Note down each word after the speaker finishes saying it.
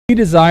We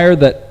desire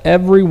that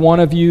every one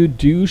of you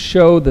do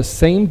show the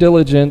same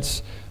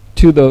diligence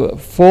to the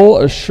full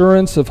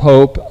assurance of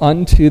hope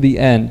unto the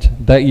end,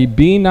 that ye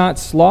be not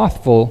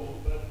slothful,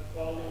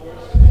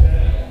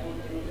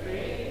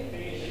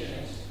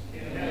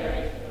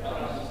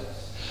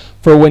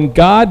 for when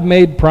God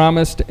made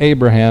promise to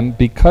Abraham,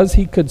 because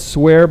he could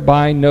swear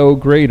by no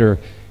greater,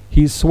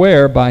 he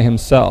sware by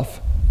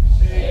himself.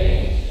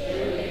 Saying,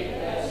 surely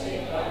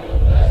blessing I will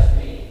bless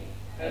thee,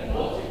 and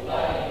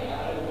multiplying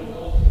I will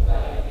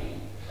multiply thee.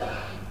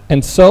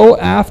 And so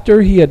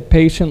after he had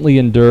patiently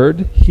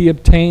endured, he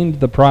obtained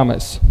the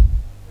promise.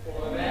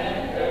 For a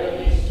man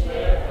verily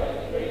swear by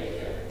the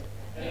greater,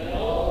 and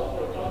all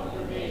for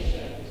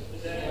confirmation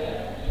is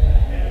then at the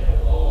hand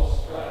of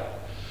all strife.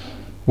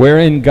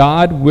 Wherein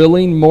God,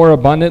 willing more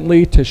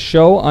abundantly to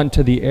show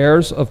unto the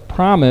heirs of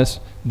promise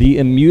the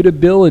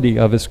immutability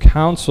of his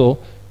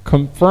counsel,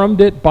 confirmed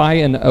it by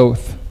an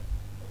oath.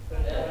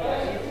 That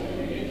by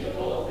two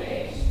immutable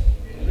things,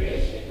 in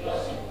which it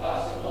was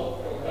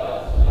impossible for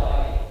God to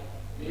lie,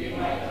 we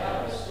might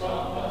have a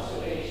strong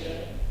consolation,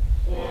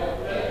 for a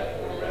breath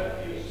or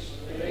refuge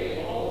to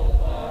lay hold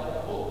upon the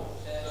hope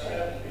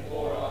set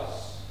before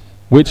us.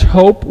 Which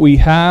hope we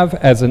have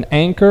as an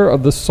anchor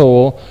of the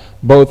soul,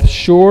 both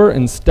sure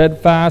and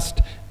steadfast,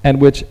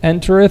 and which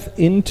entereth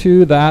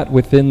into that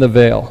within the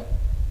veil.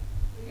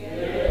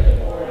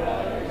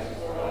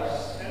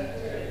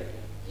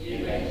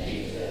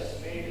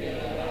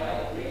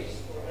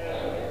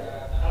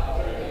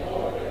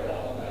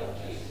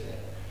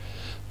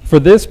 For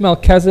this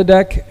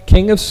Melchizedek,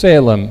 king of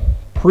Salem,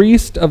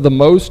 priest of the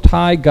Most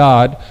High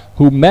God,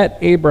 who met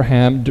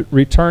Abraham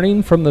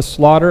returning from the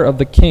slaughter of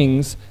the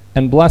kings,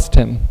 and blessed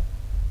him.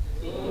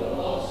 To whom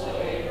also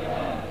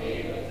Abraham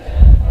gave a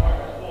tenth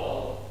part of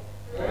all,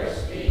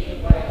 first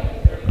being by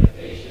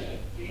interpretation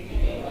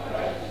kingdom of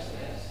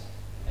righteousness,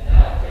 and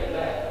after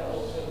that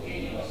also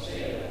kingdom of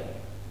Salem,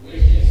 which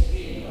is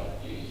kingdom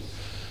of peace.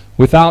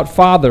 Without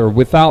father,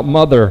 without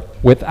mother,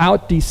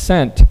 without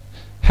descent,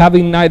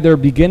 having neither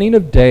beginning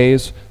of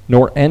days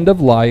nor end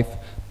of life,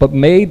 but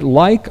made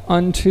like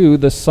unto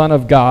the Son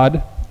of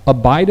God,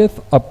 abideth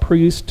a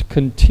priest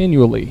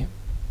continually.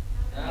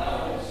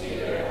 Now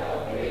consider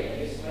how great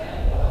this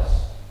man was,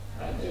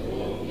 unto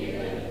whom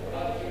even the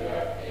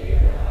patriarch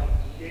Abraham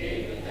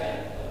gave the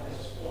tenth of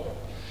his spoil.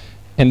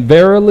 And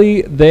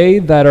verily they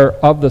that are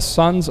of the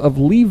sons of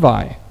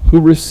Levi,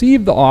 who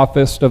receive the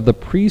office of the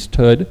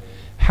priesthood,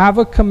 have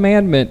a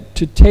commandment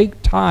to take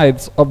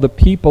tithes of the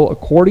people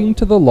according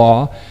to the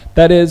law,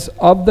 that is,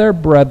 of their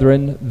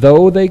brethren,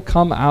 though they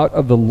come out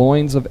of the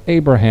loins of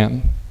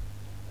Abraham.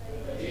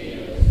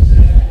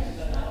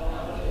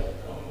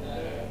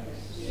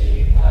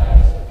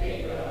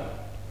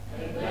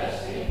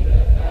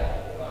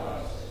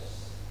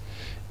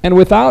 And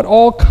without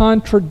all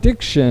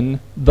contradiction,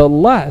 the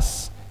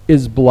less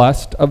is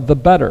blessed of the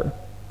better.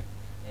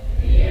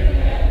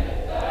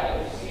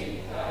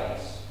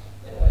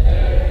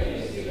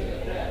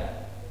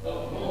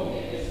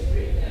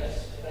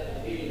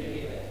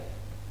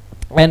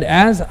 And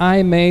as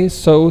I may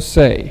so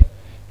say,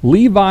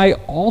 Levi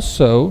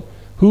also,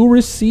 who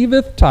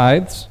receiveth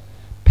tithes,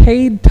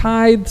 paid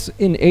tithes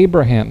in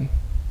Abraham.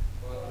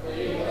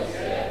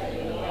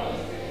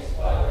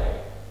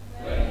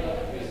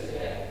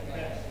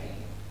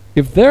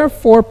 If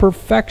therefore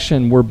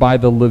perfection were by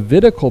the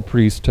Levitical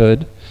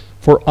priesthood,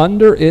 for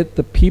under it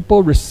the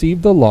people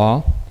received the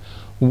law,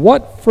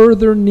 what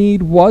further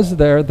need was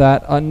there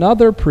that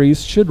another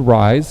priest should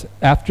rise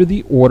after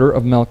the order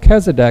of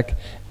Melchizedek,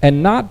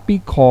 and not be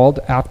called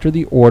after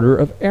the order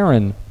of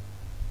Aaron?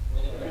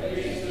 When the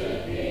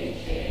priesthood being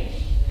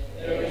changed,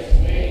 there is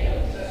made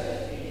of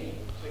necessity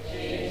the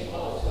change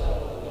also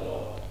of the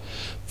law.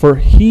 For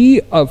he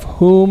of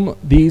whom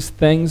these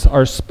things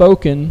are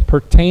spoken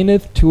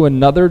pertaineth to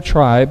another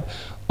tribe,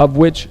 of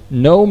which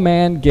no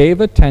man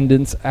gave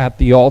attendance at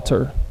the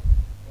altar.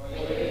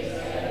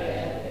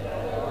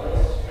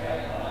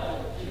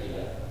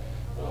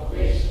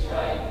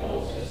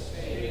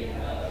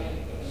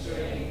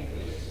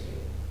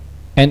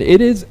 And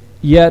it is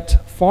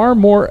yet far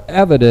more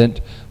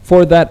evident,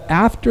 for that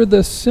after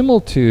the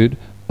similitude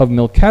of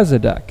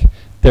Melchizedek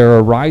there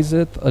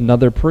ariseth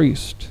another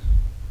priest.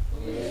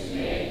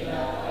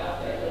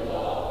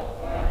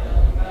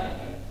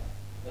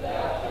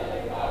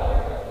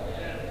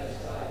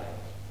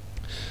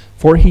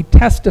 For he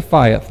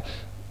testifieth,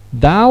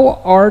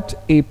 Thou art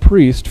a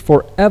priest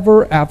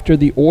forever after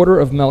the order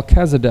of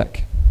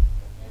Melchizedek.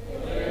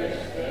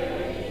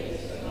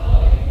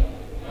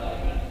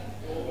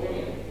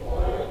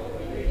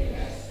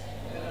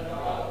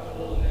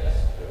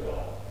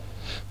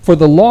 For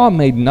the law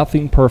made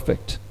nothing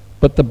perfect,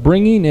 but the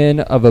bringing in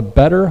of a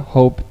better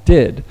hope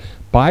did,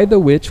 by the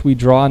which we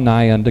draw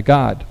nigh unto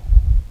God.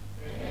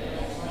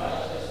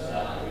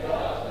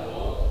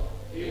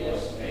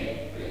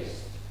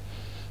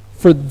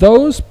 For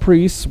those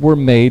priests were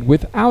made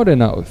without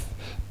an oath,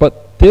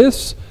 but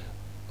this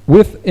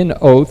with an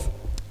oath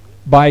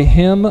by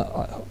him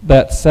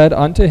that said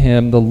unto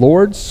him, The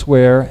Lord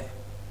swear,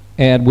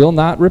 and will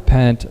not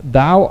repent,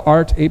 thou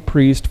art a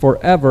priest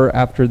forever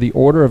after the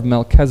order of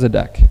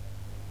Melchizedek.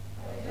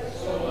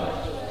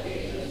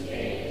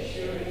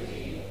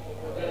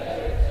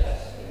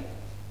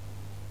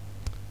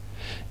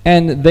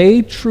 And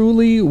they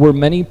truly were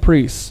many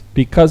priests,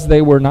 because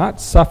they were not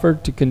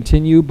suffered to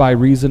continue by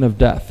reason of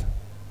death.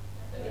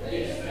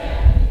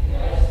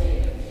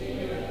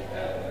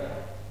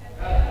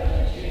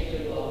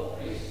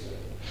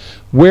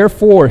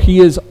 Wherefore he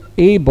is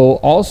able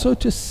also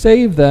to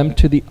save them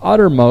to the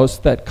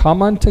uttermost that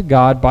come unto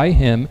God by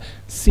him,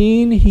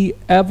 seeing he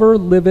ever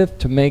liveth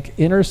to make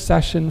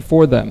intercession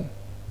for them.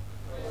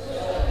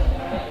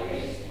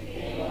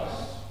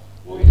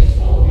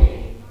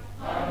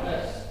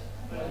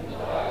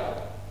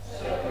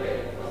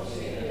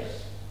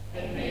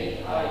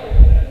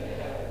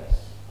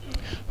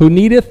 Who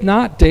needeth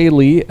not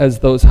daily, as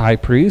those high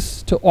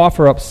priests, to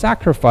offer up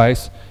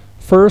sacrifice,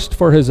 first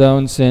for his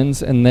own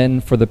sins and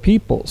then for the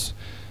people's.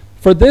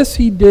 For this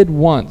he did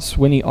once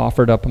when he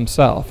offered up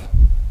himself.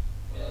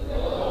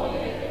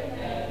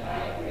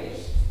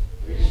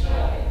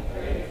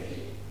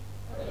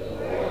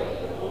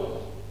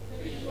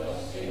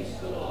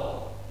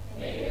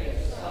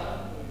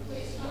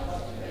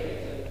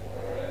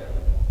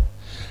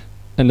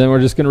 And then we're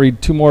just going to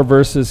read 2 more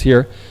verses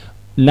here.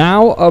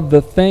 Now of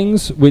the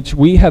things which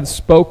we have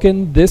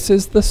spoken, this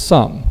is the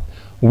sum.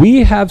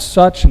 We have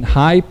such an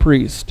high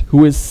priest,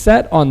 who is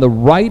set on the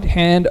right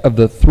hand of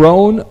the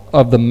throne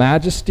of the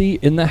majesty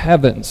in the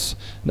heavens,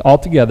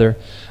 altogether,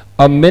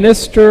 a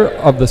minister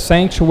of the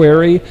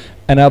sanctuary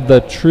and of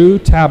the true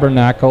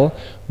tabernacle,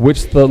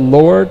 which the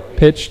Lord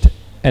pitched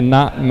and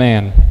not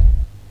man.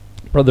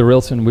 Brother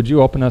Rilson, would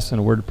you open us in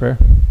a word of prayer?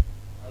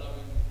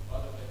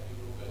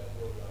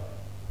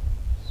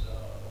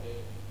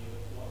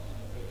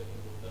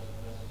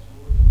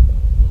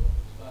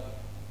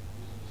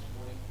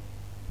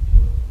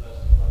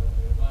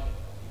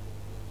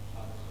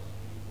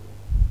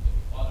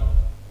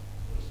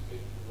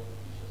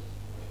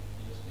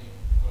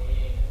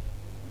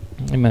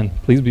 Amen.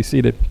 Please be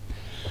seated.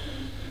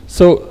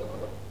 So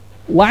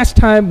last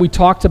time we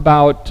talked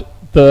about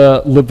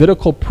the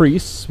Levitical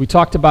priests. We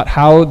talked about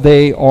how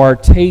they are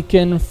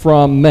taken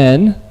from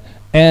men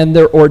and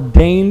they're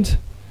ordained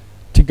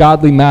to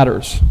godly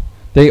matters.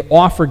 They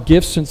offer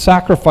gifts and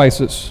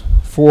sacrifices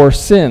for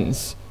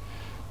sins.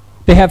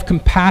 They have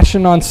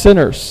compassion on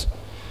sinners,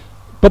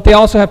 but they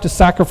also have to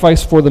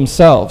sacrifice for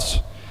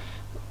themselves.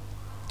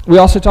 We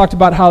also talked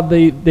about how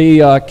they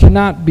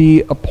cannot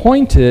be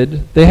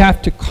appointed. They have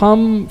to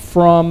come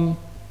from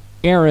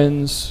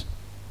Aaron's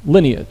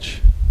lineage.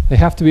 They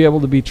have to be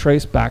able to be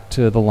traced back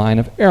to the line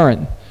of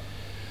Aaron.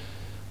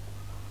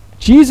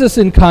 Jesus,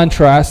 in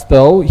contrast,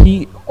 though,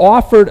 he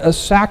offered a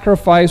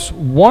sacrifice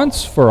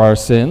once for our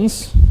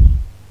sins,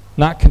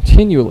 not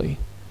continually.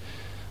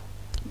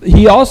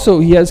 He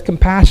has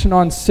compassion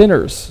on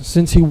sinners.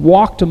 Since he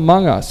walked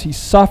among us, he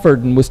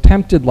suffered and was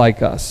tempted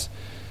like us.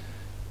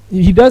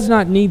 He does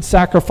not need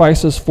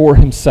sacrifices for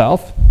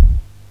himself.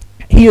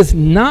 He is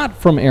not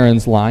from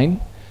Aaron's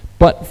line,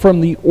 but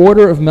from the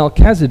order of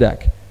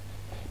Melchizedek.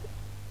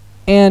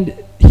 And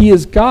he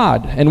is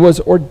God and was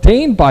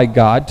ordained by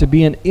God to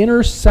be an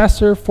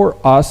intercessor for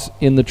us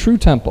in the true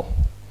temple,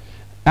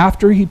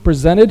 after he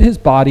presented his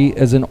body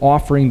as an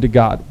offering to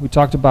God. We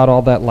talked about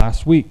all that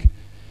last week.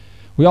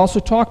 We also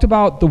talked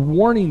about the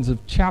warnings of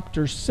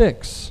chapter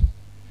 6,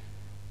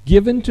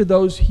 given to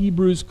those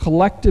Hebrews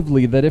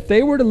collectively, that if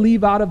they were to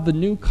leave out of the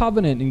new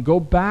covenant and go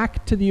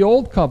back to the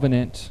old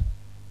covenant,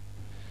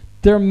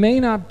 there may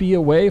not be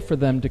a way for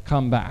them to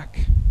come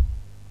back.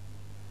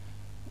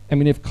 I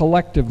mean, if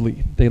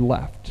collectively they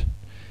left.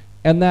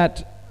 And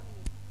that,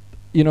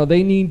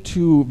 they need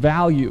to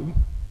value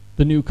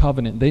the new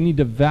covenant. They need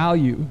to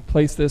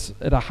place this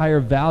at a higher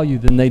value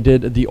than they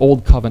did the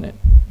old covenant,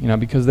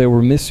 because they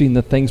were missing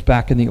the things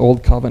back in the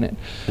old covenant.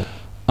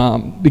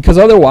 Because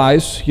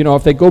otherwise,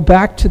 if they go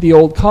back to the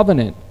old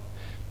covenant,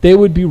 they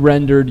would be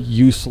rendered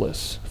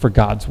useless for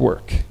God's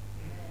work.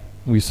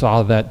 We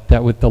saw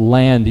that with the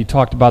land. He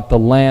talked about the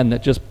land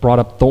that just brought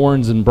up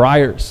thorns and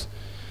briars.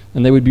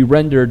 And they would be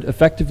rendered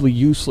effectively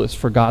useless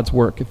for God's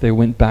work if they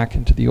went back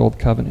into the old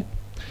covenant.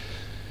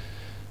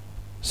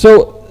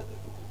 So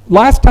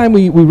last time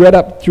we read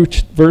up through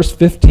verse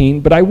 15,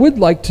 but I would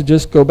like to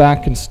just go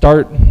back and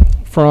start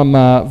from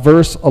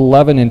verse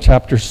 11 in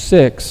chapter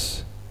 6.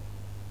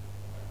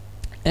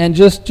 And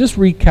just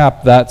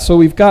recap that. So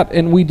we've got,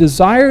 and we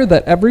desire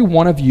that every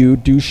one of you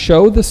do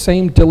show the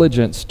same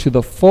diligence to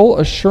the full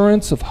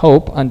assurance of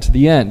hope unto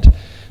the end,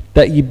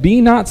 that ye be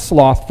not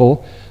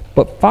slothful,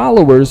 but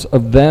followers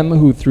of them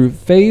who through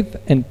faith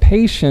and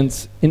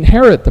patience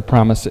inherit the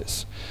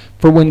promises.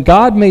 For when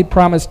God made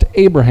promise to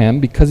Abraham,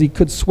 because he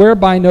could swear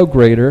by no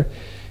greater,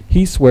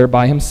 he sware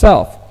by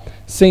himself,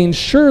 saying,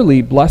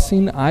 Surely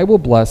blessing I will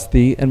bless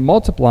thee, and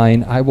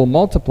multiplying I will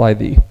multiply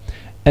thee.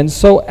 And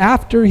so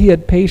after he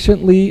had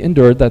patiently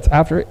endured, that's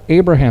after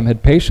Abraham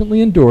had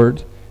patiently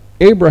endured,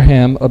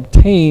 Abraham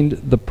obtained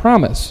the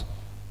promise.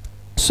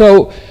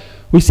 So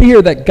we see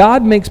here that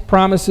God makes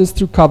promises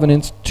through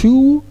covenants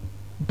to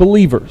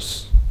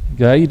believers.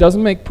 Okay? He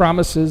doesn't make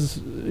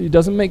promises, he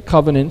doesn't make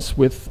covenants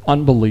with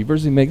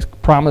unbelievers. He makes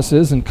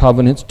promises and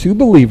covenants to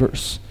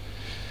believers.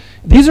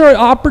 These are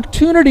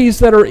opportunities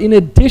that are in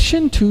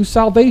addition to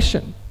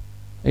salvation.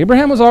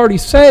 Abraham was already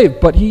saved,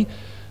 but he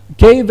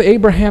gave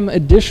Abraham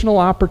additional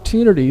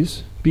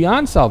opportunities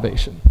beyond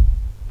salvation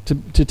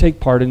to take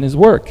part in his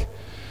work.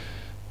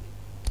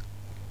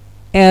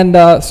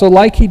 And so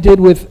like he did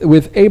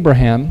with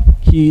Abraham,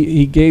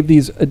 he gave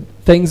these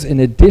things in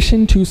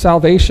addition to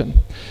salvation.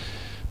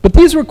 But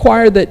these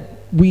require that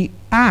we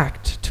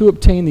act to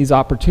obtain these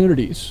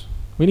opportunities.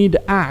 We need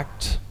to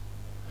act.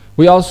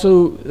 We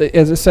also,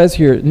 as it says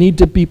here, need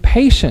to be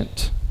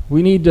patient.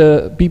 We need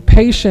to be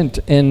patient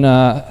in,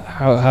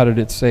 how did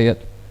it say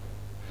it?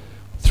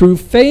 Through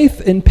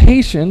faith and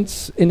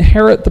patience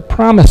inherit the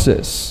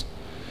promises.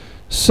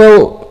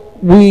 So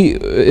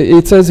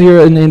it says here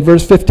in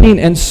verse 15,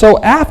 and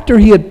so after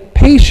he had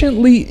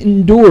patiently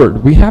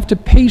endured, we have to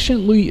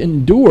patiently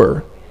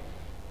endure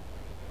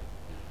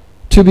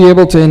to be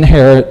able to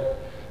inherit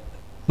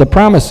the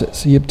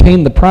promises. He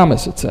obtained the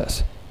promise, it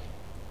says.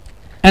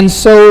 And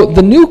so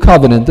the new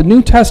covenant, the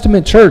New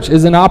Testament church,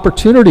 is an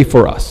opportunity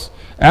for us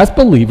as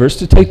believers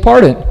to take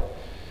part in.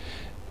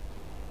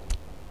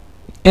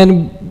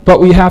 But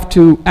we have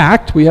to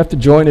act, we have to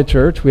join a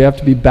church, we have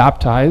to be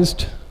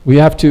baptized, we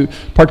have to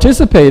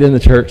participate in the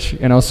church,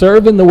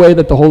 serve in the way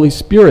that the Holy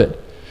Spirit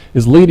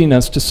is leading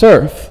us to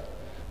serve,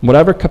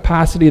 whatever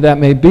capacity that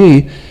may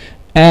be,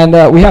 and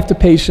we have to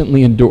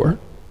patiently endure.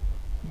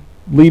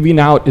 Leaving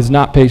out is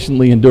not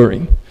patiently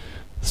enduring.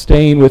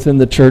 Staying within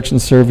the church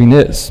and serving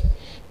is.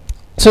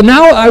 So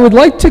now I would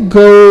like to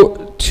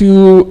go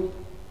to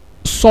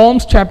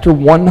Psalms chapter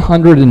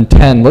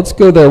 110. Let's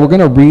go there. We're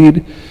going to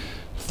read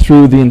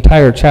through the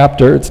entire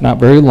chapter. It's not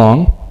very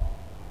long.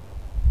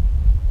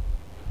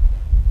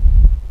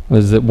 What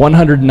is it,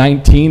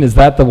 119? Is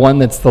that the one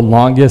that's the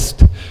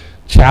longest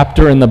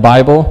chapter in the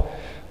Bible?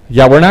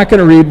 Yeah, we're not going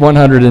to read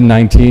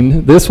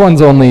 119. This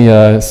one's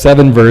only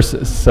 7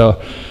 verses,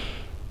 so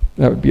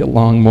that would be a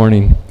long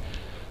morning.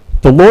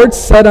 The Lord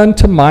said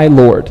unto my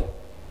Lord,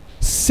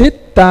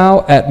 sit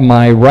thou at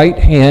my right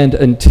hand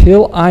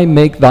until I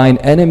make thine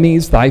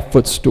enemies thy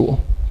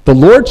footstool. The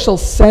Lord shall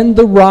send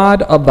the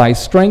rod of thy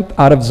strength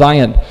out of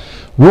Zion.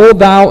 Rule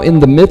thou in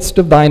the midst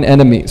of thine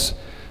enemies.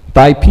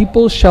 Thy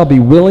people shall be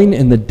willing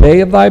in the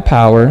day of thy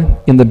power,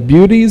 in the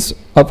beauties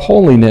of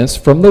holiness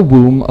from the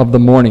womb of the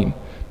morning.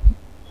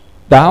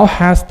 Thou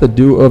hast the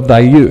dew of thy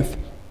youth.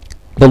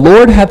 The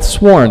Lord hath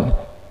sworn,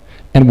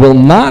 and will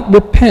not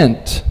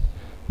repent.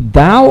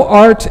 Thou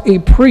art a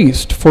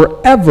priest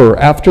forever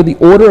after the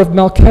order of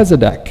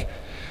Melchizedek.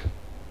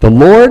 The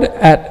Lord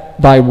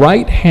at thy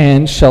right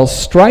hand shall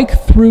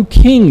strike through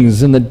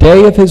kings in the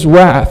day of his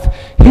wrath.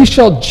 He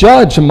shall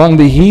judge among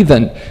the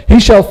heathen. He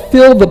shall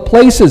fill the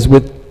places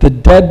with the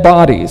dead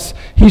bodies.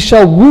 He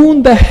shall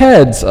wound the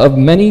heads of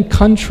many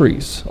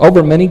countries,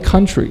 over many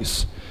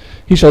countries.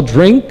 He shall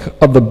drink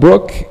of the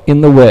brook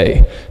in the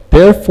way.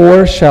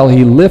 Therefore shall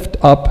he lift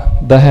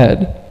up the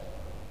head.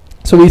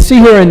 So we see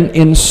here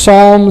in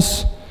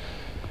Psalms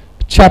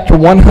chapter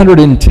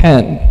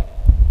 110,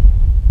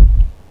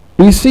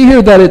 we see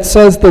here that it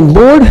says, the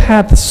Lord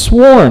hath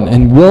sworn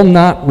and will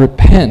not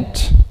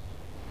repent.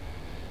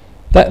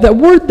 That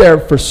word there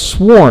for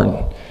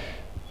sworn,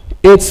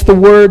 it's the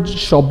word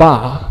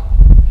shobah.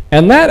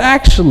 And that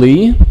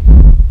actually,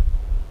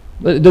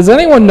 does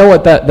anyone know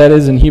what that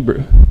is in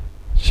Hebrew?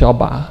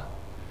 Shobah.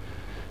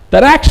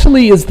 That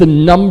actually is the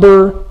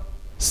number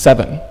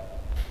 7.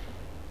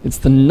 It's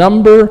the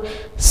number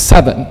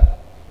 7.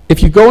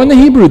 If you go in the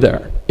Hebrew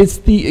there, it's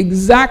the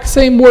exact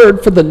same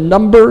word for the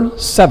number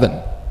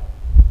 7.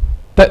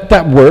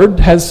 That word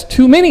has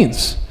 2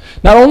 meanings.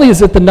 Not only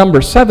is it the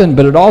number 7,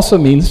 but it also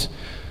means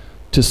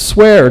to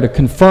swear, to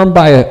confirm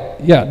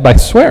by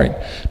swearing,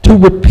 to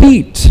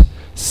repeat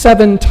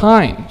 7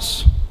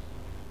 times.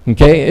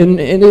 Okay, and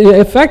it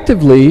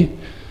effectively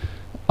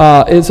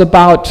is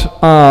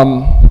about,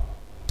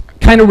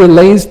 kind of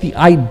relays the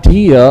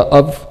idea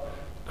of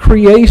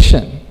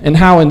creation. And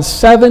how in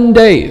 7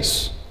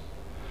 days,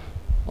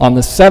 on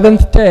the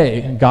 7th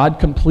day, God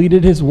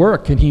completed his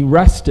work and he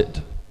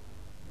rested.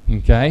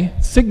 Okay?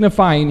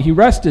 Signifying, he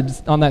rested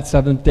on that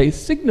 7th day,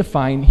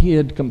 signifying he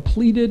had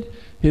completed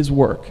his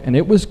work. And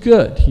it was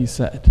good, he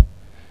said.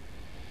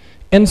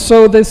 And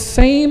so the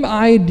same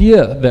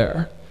idea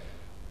there,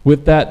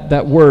 with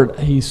that word,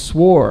 he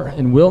swore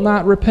and will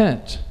not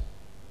repent,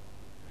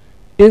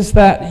 is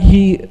that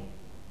he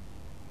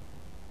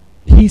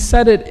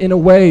said it in a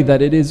way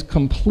that it is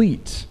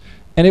complete,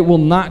 and it will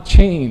not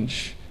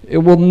change. It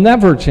will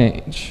never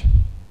change.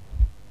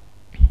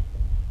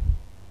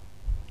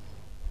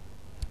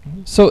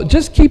 So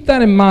just keep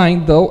that in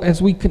mind, though,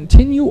 as we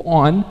continue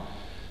on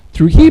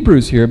through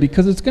Hebrews here,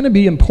 because it's going to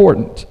be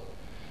important.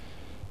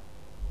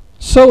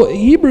 So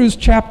Hebrews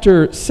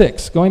chapter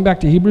 6, going back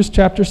to Hebrews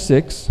chapter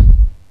 6,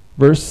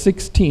 verse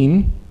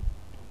 16,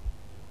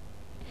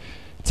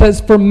 it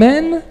says, for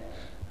men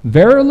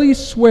verily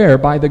swear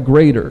by the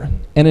greater,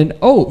 and an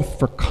oath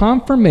for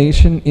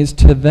confirmation is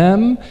to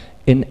them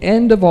an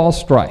end of all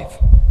strife,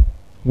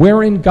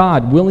 wherein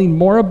God, willing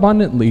more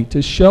abundantly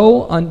to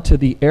show unto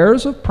the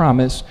heirs of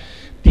promise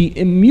the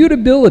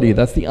immutability,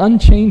 that's the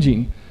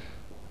unchanging,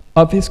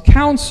 of his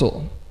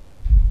counsel,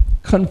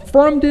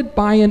 confirmed it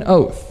by an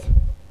oath,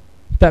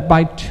 that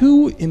by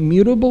two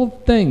immutable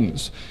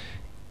things,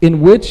 in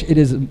which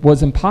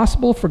was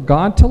impossible for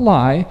God to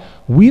lie,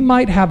 we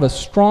might have a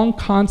strong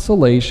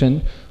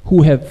consolation,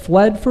 who have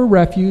fled for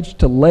refuge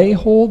to lay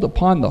hold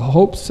upon the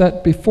hope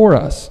set before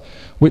us,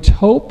 which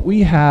hope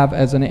we have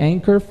as an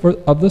anchor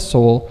of the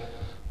soul,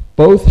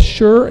 both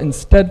sure and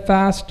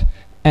steadfast,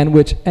 and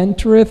which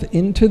entereth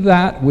into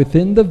that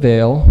within the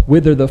veil,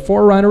 whither the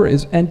forerunner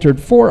is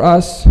for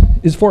us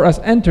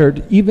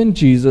entered, even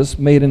Jesus,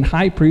 made an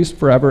high priest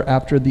forever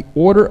after the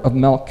order of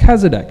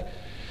Melchizedek.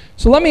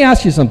 So let me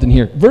ask you something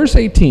here. Verse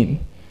 18,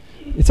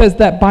 it says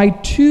that by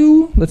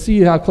two, let's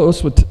see how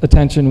close with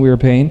attention we were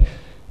paying,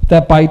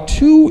 that by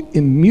two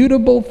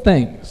immutable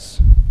things.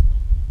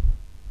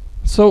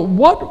 So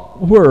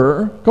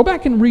go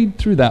back and read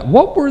through that.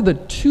 What were the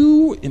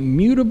two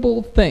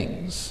immutable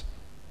things?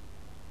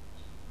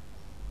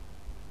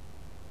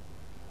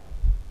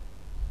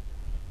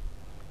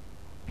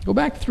 Go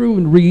back through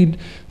and read,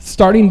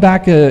 starting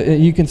back,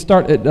 you can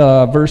start at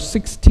verse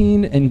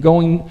 16 and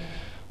going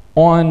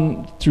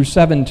on through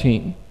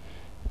 17.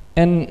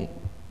 And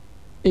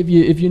if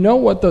you know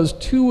what those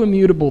two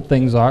immutable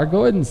things are,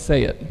 go ahead and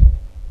say it.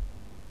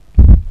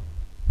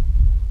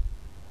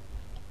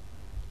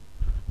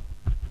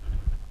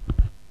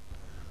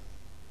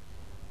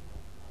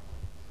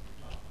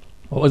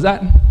 What was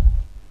that?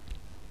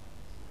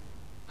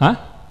 Huh?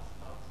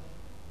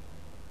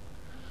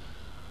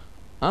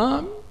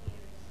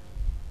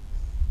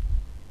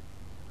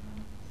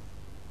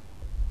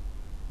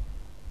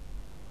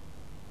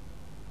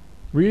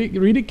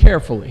 Read it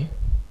carefully.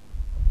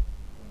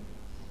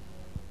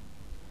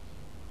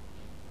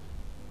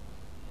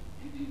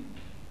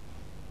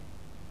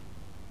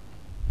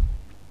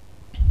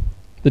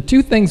 The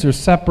two things are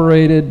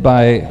separated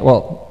by,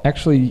 well,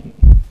 actually,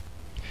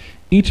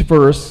 each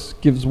verse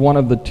gives one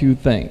of the two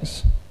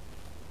things.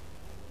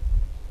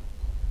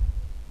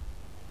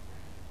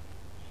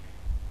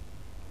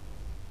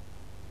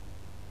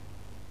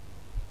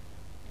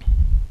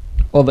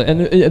 Well,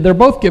 and they're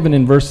both given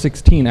in verse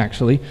 16,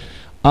 actually.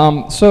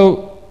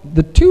 So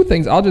the two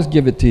things, I'll just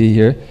give it to you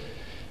here,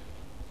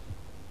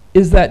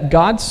 is that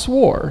God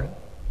swore.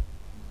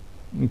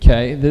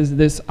 Okay, there's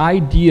this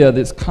idea,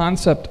 this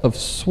concept of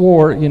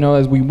swore,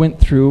 as we went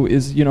through,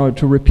 is,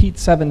 to repeat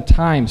 7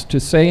 times, to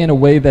say in a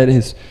way that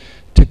is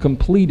to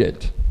complete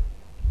it.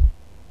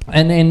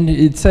 And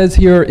it says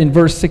here in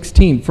verse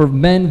 16, for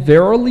men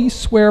verily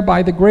swear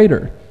by the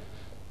greater.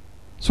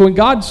 So when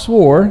God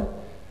swore,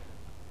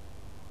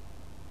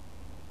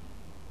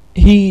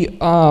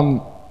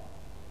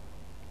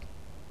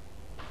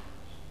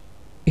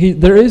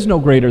 there is no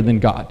greater than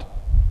God.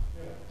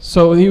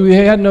 So he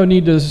had no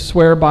need to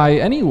swear by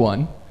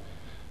anyone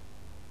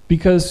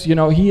because,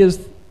 he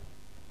is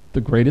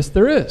the greatest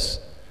there is.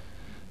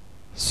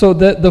 So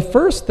the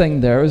first thing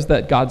there is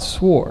that God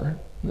swore.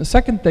 The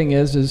second thing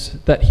is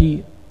that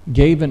he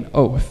gave an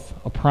oath,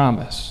 a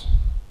promise.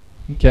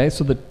 Okay,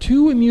 so the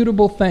two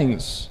immutable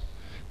things.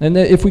 And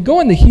if we go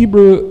in the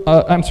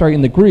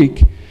in the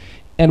Greek,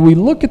 and we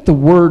look at the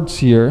words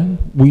here,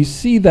 we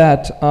see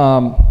that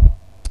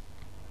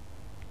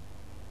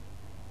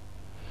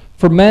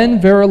for men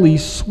verily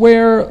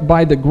swear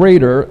by the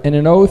greater, and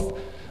an oath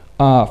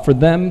for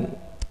them,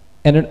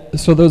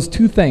 so those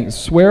two things,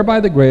 swear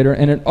by the greater,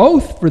 and an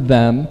oath for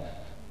them,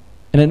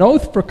 and an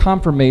oath for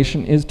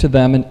confirmation is to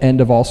them an end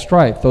of all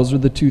strife. Those are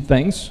the two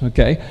things,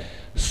 okay?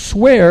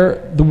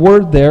 Swear, the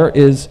word there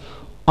is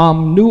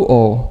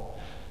amnuo,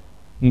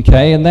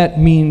 okay? And that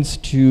means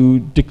to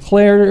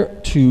declare,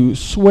 to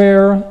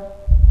swear,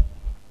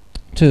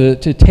 to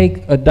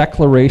take a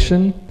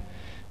declaration.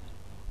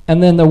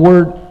 And then the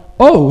word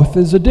oath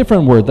is a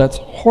different word. That's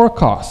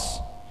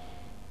horkos,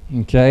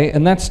 okay?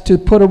 And that's to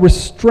put a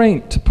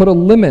restraint, to put a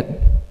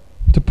limit,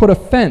 to put a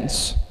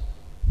fence,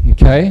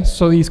 okay?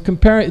 So he's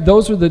comparing,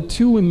 those are the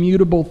two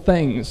immutable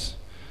things,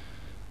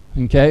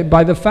 okay?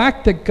 By the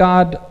fact that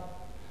God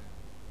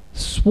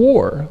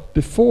swore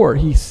before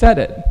he said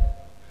it,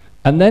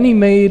 and then he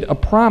made a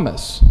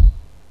promise,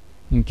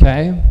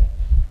 okay?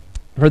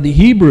 For the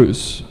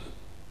Hebrews,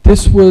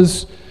 this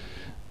was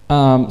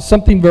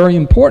something very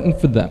important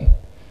for them,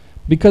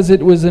 because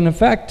it was in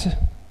effect,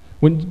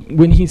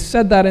 when he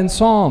said that in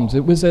Psalms,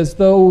 it was as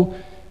though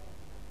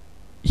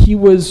he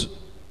was,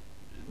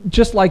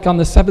 just like on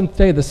the seventh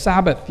day, the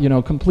Sabbath,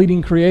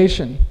 completing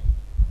creation.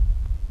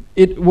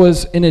 It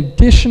was an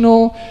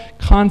additional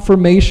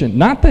confirmation,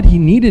 not that he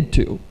needed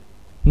to,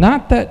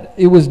 not that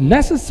it was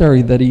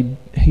necessary that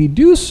he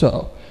do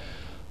so,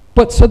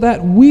 but so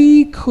that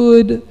we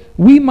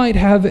might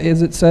have,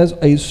 as it says,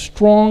 a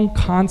strong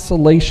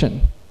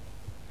consolation.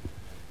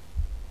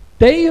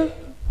 They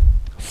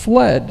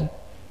fled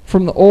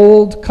from the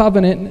old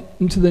covenant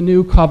into the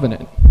new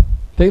covenant.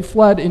 They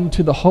fled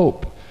into the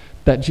hope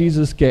that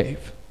Jesus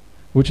gave,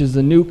 which is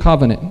the new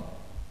covenant.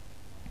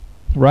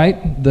 right?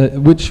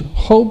 Which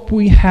hope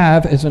we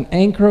have as an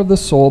anchor of the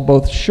soul,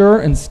 both sure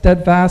and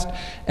steadfast,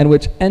 and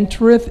which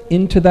entereth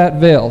into that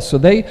veil. So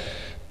they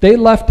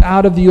left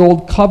out of the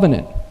old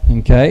covenant,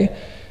 okay?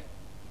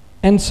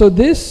 And so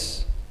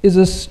this is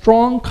a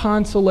strong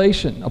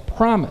consolation, a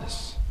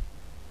promise,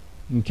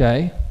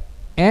 okay?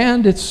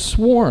 And it's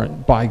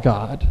sworn by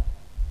God.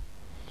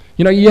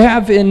 You know, you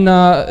have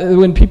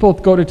when people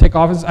go to take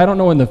office, I don't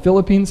know in the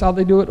Philippines how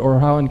they do it or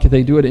how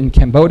they do it in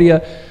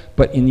Cambodia,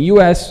 but in the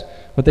U.S.,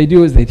 what they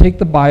do is they take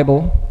the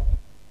Bible,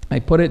 they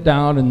put it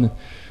down, and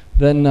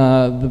then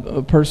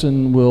the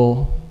person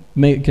will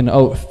make an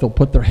oath. They'll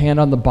put their hand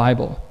on the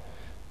Bible.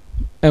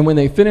 And when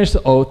they finish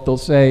the oath, they'll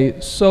say,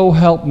 "So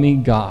help me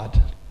God."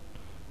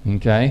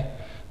 Okay?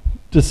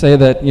 To say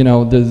that, you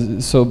know,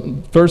 so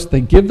first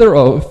they give their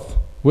oath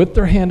with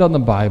their hand on the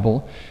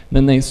Bible, and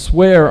then they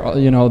swear,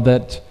 you know,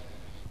 that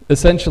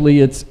essentially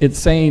it's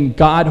saying,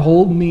 "God,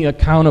 hold me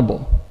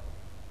accountable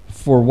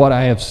for what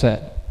I have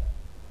said."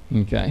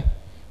 Okay?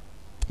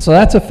 So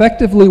that's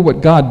effectively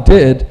what God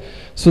did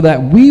so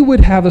that we would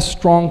have a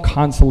strong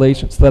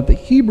consolation, so that the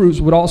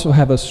Hebrews would also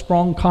have a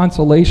strong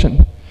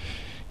consolation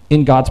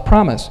in God's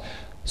promise.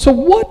 So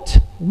what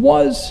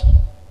was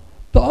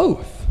the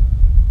oath?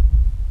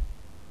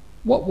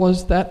 What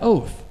was that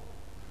oath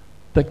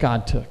that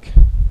God took?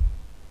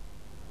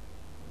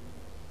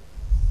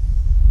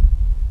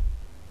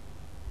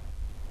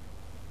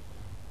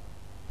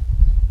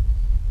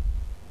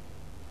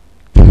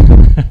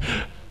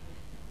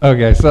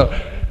 Okay, so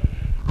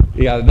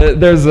yeah,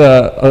 there's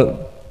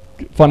a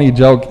funny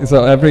joke.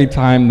 So every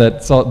time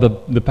that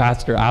the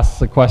pastor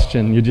asks a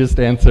question, you just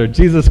answer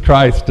Jesus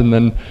Christ, and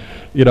then,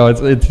 you know,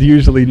 it's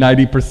usually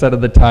 90%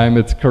 of the time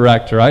it's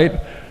correct, right?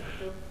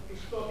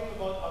 He's talking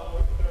about our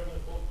eternal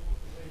hope,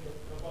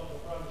 about the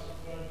promise of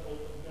eternal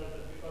hope of God,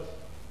 because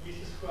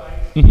Jesus Christ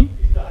is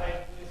the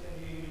high priest and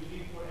he will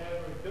live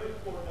forever.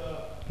 Therefore,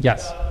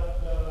 Yes.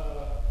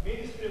 the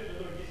ministry of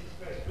the Lord Jesus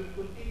Christ will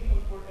continue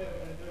forever,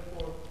 and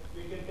therefore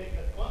we can take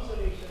that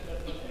consolation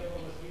that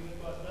whatever was given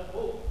to us, that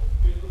hope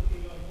will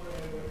continue on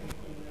forever and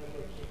will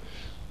never change.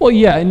 Well,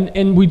 yeah,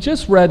 and we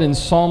just read in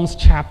Psalms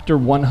chapter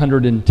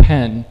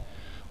 110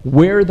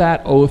 where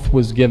that oath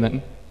was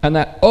given. And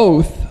that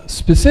oath,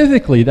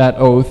 specifically that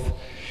oath,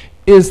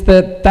 is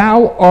that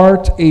thou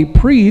art a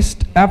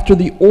priest after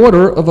the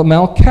order of a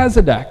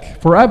Melchizedek,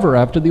 forever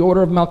after the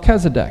order of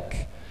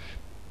Melchizedek.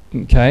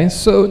 Okay,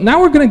 so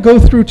now we're going to go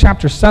through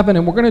chapter 7,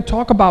 and we're going to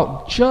talk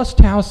about just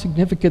how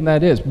significant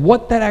that is,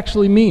 what that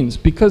actually means.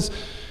 Because,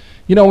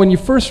 you know, when you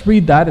first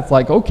read that, it's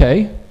like,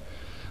 okay.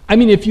 I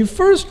mean, if you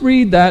first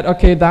read that,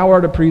 okay, thou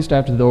art a priest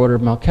after the order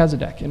of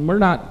Melchizedek, and we're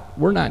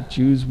not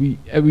Jews. We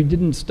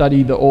didn't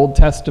study the Old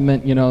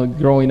Testament, you know,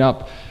 growing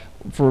up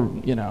for,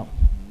 you know,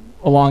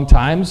 a long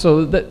time,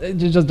 so that it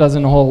just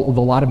doesn't hold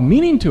a lot of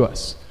meaning to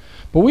us.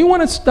 But we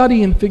want to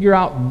study and figure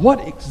out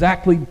what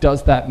exactly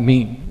does that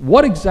mean.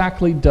 What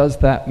exactly does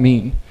that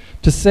mean?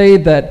 To say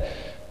that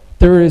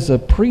there is a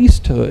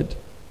priesthood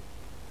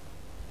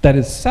that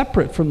is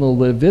separate from the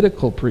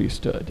Levitical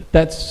priesthood,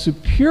 that's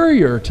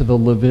superior to the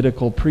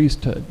Levitical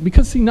priesthood.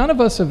 Because, see, none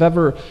of us have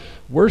ever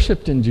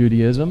worshipped in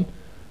Judaism.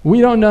 We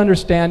don't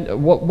understand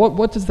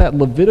what does that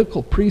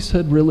Levitical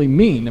priesthood really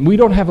mean, and we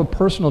don't have a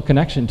personal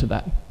connection to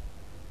that,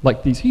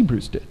 like these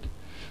Hebrews did.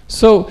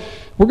 So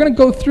we're going to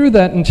go through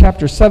that in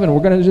chapter 7.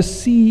 We're going to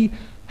just see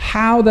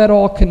how that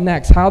all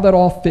connects, how that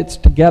all fits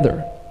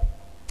together.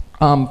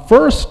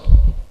 First,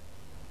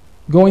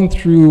 going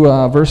through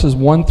verses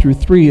 1 through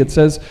 3, it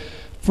says,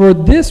 "For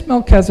this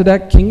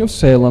Melchizedek, king of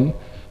Salem,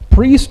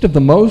 priest of the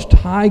Most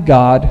High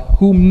God,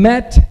 who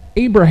met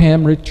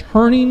Abraham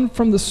returning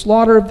from the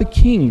slaughter of the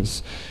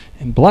kings,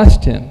 and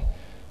blessed him,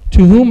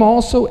 to whom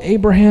also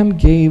Abraham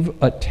gave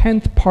a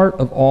 10th part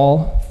of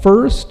all,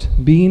 first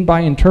being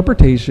by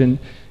interpretation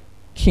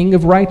king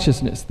of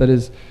righteousness," that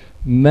is,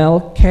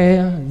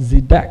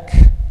 Melchizedek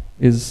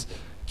is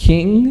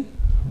king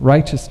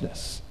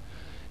righteousness.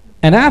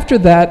 "And after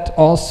that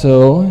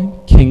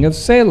also king of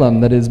Salem,"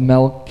 that is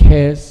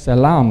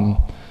Melchiselam,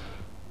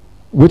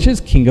 which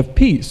is king of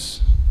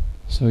peace.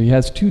 So he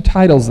has two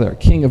titles there,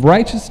 king of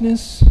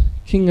righteousness,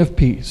 king of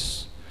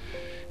peace.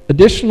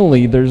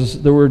 Additionally,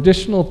 there were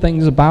additional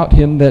things about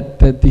him that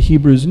the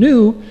Hebrews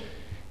knew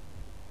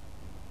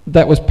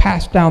that was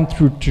passed down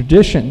through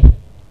tradition,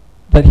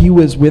 that he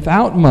was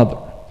without mother,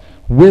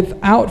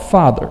 without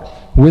father,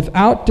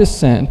 without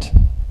descent,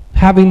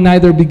 having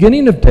neither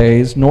beginning of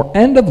days nor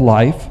end of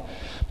life,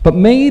 but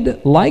made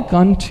like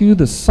unto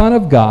the Son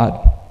of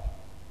God,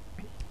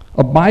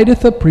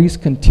 abideth a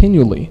priest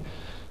continually.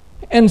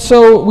 And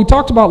so we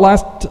talked about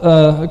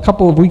a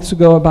couple of weeks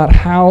ago about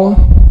how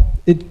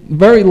it's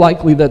very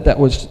likely that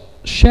was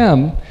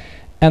Shem,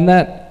 and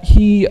that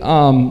he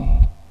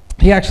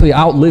actually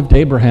outlived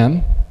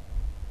Abraham.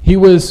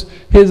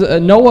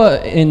 Noah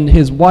and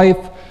his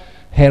wife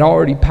had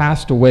already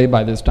passed away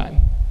by this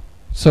time.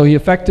 So he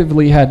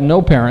effectively had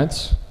no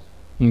parents,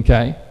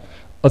 okay?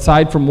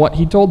 Aside from what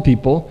he told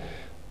people,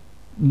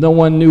 no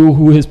one knew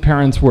who his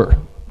parents were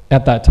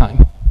at that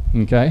time,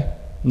 okay?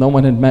 No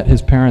one had met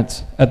his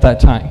parents at that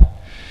time.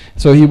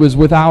 So he was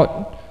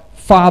without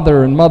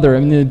father and mother. I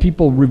mean, the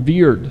people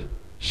revered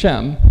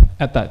Shem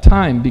at that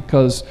time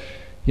because,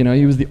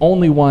 he was the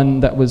only one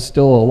that was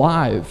still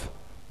alive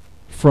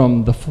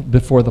from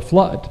before the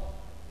flood.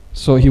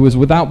 So he was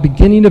without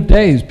beginning of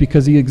days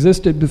because he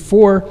existed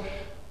before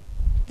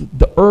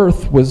the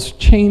earth was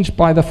changed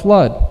by the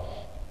flood.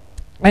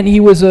 And he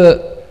was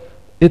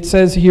it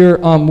says here,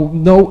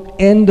 no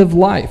end of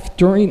life.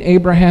 During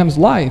Abraham's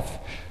life,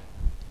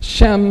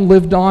 Shem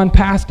lived on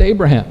past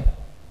Abraham,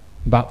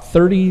 about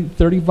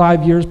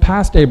 35 years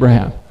past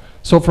Abraham.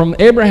 So from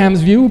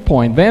Abraham's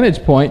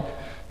vantage point,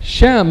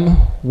 Shem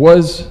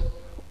was,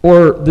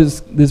 or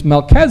this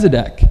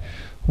Melchizedek,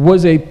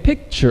 was a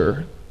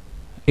picture,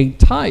 a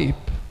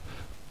type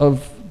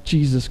of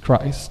Jesus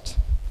Christ,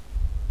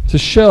 to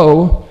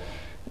show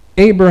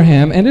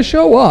Abraham and to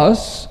show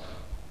us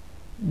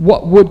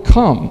what would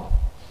come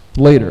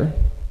later.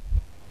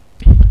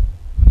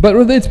 But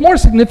it's more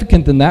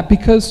significant than that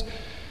because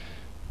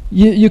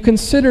you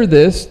consider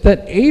this,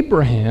 that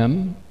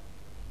Abraham,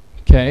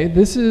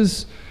 this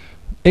is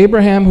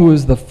Abraham, who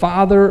is the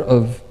father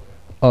of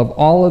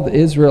all of the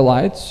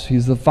Israelites.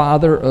 He's the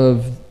father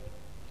of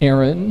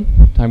Aaron,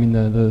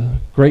 the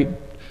great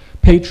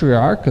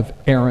patriarch of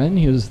Aaron.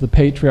 He was the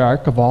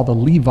patriarch of all the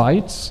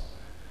Levites.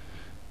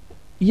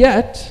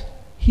 Yet,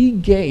 he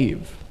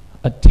gave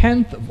a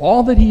tenth of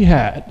all that he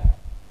had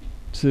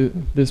to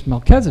this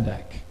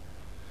Melchizedek.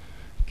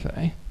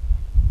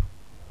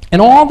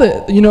 And all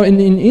the,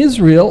 in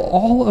Israel,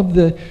 all of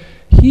the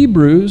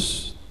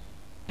Hebrews,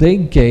 they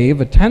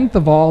gave a tenth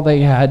of all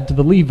they had to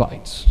the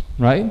Levites,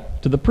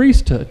 right? To the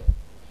priesthood.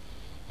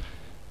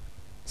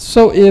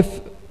 So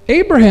if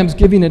Abraham's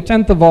giving a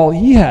tenth of all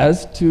he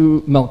has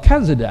to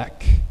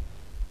Melchizedek,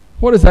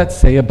 what does that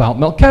say about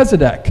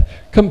Melchizedek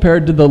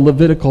compared to the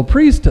Levitical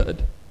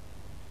priesthood?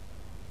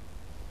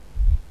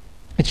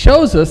 It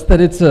shows us that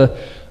it's a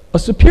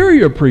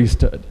superior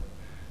priesthood.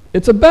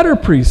 It's a better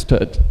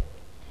priesthood.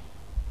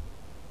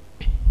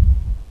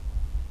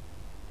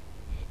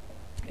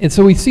 And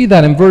so we see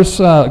that in verse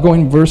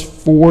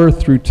 4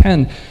 through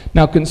 10.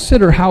 Now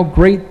consider how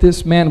great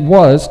this man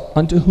was,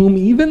 unto whom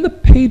even the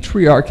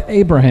patriarch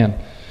Abraham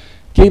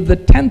gave the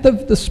tenth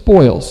of the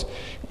spoils.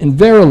 And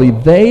verily,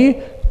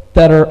 they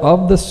that are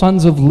of the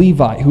sons of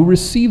Levi, who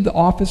receive the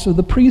office of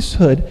the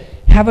priesthood,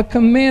 have a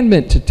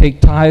commandment to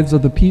take tithes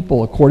of the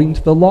people according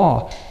to the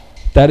law,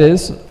 that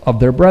is, of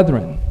their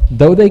brethren,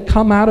 though they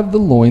come out of the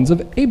loins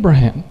of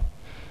Abraham.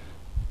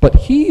 But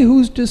he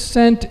whose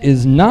descent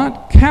is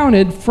not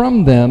counted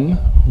from them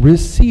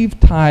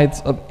received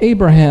tithes of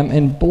Abraham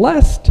and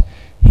blessed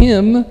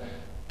him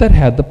that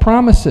had the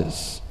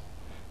promises.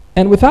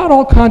 And without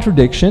all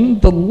contradiction,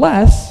 the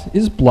less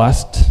is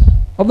blessed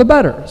of the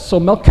better. So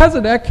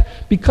Melchizedek,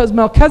 because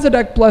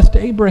Melchizedek blessed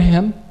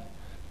Abraham,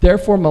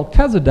 therefore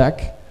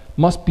Melchizedek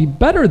must be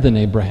better than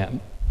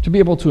Abraham to be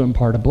able to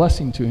impart a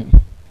blessing to him,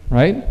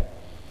 right?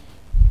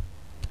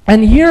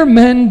 And here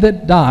men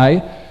that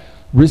die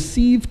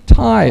receive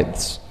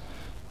tithes,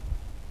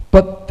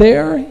 but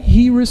there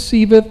he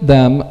receiveth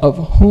them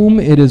of whom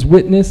it is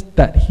witnessed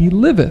that he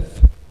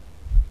liveth.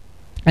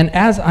 And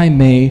as I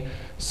may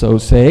so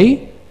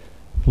say,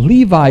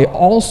 Levi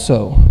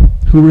also,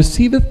 who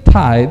receiveth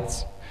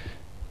tithes,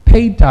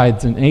 paid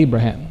tithes in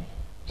Abraham.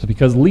 So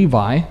because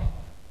Levi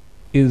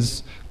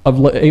is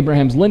of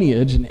Abraham's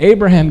lineage, and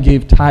Abraham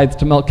gave tithes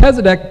to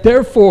Melchizedek,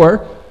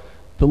 therefore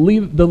the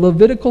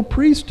Levitical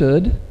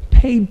priesthood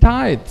paid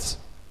tithes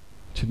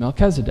to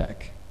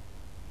Melchizedek,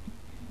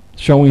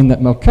 showing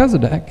that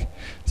Melchizedek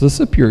is a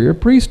superior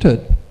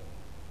priesthood.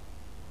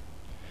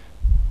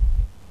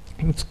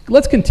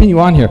 Let's continue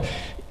on here.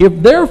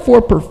 If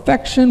therefore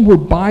perfection were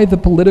by the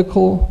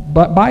Levitical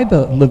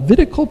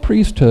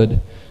priesthood,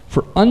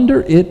 for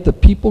under it the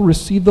people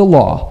received the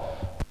law,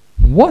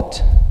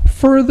 what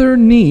further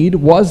need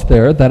was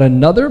there that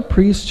another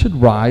priest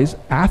should rise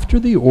after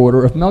the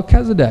order of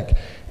Melchizedek,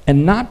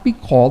 and not be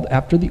called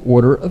after the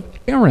order of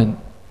Aaron?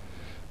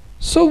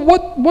 So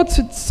what's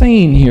it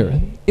saying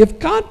here? If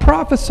God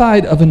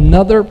prophesied of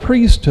another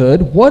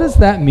priesthood, what does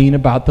that mean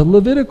about the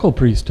Levitical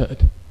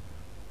priesthood?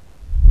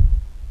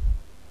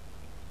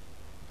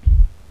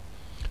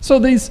 So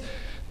these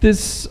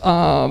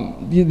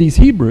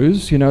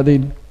Hebrews,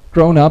 they'd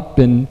grown up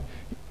in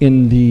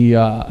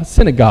the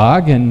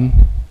synagogue, and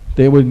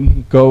they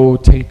would go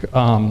take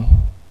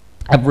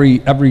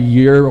every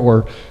year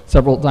or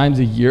several times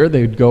a year,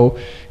 they would go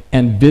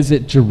and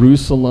visit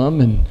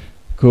Jerusalem and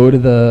go to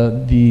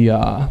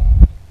the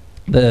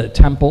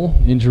temple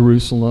in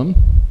Jerusalem,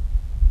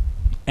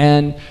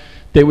 and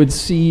they would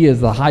see as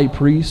the high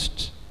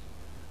priest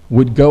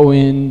would go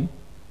in,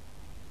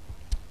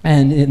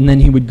 and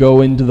then he would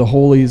go into the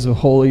holies of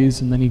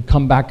holies, and then he'd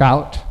come back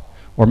out,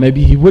 or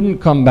maybe he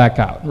wouldn't come back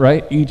out,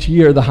 right? Each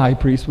year the high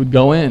priest would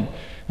go in,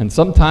 and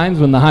sometimes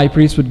when the high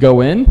priest would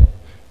go in,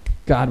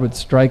 God would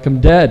strike him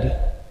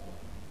dead,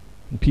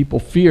 and people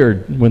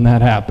feared when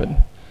that happened.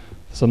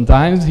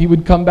 Sometimes he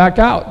would come back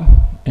out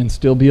and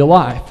still be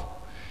alive.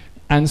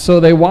 And so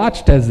they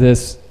watched as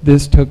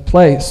this took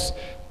place.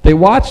 They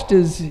watched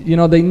as,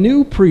 they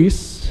knew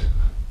priests.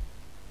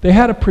 They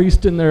had a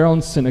priest in their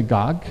own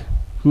synagogue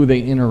who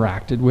they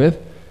interacted with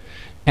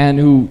and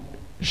who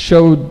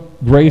showed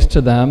grace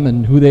to them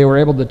and who they were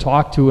able to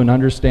talk to and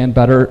understand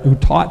better, who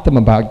taught them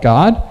about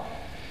God.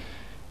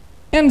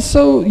 And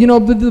so,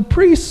 the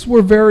priests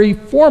were very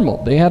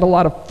formal. They had a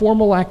lot of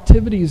formal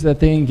activities that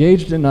they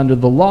engaged in under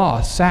the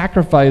law,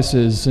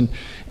 sacrifices, and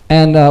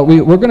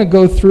we're going to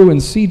go through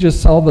and see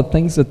just all the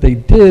things that they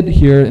did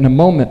here in a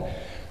moment.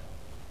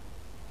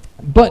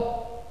 But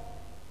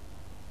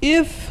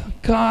if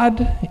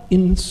God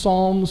in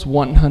Psalms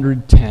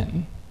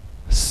 110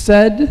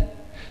 said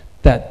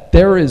that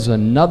there is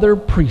another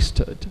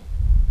priesthood,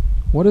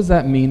 what does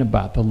that mean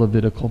about the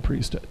Levitical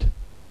priesthood?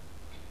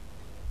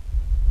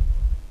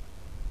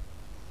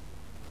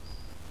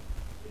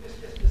 It is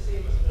just the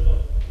same as the law.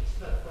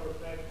 It's not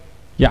perfect.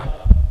 Yeah. The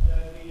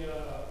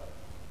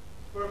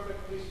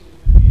perfect priesthood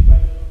will be by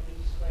the Lord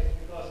Jesus Christ,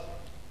 because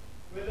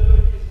when the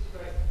Lord Jesus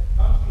Christ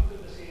comes into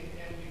the scene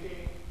and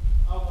became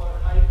our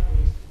high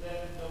priest, then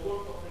the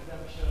work of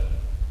redemption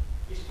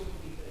is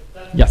completed.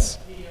 That Yes.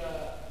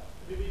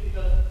 The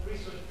Levitical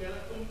priesthood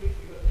cannot complete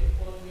because they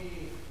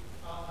only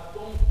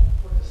atone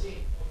for the sin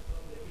of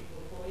the people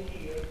for a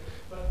year.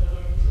 But the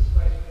Lord Jesus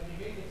Christ, when He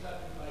made the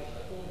sacrifice,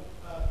 atoned,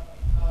 not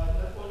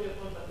only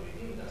atoned but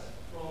redeemed us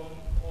from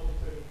all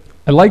eternity.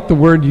 I like the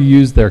word you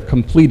used there,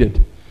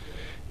 completed.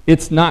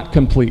 It's not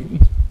complete.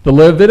 The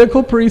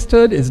Levitical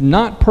priesthood is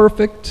not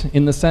perfect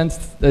in the sense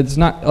that it's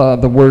not,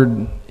 the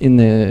word in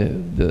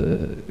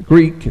the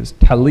Greek is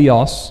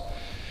telios.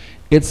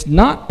 It's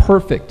not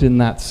perfect in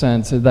that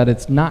sense, that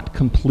it's not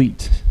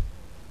complete.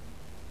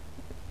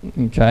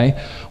 Okay?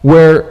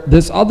 Where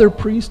this other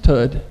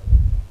priesthood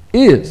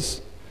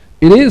is.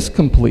 It is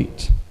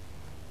complete.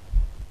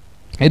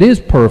 It is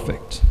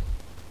perfect.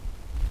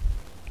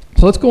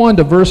 So let's go on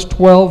to verse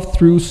 12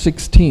 through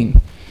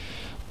 16.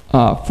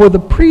 For the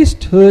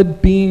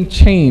priesthood being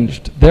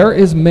changed, there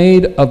is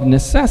made of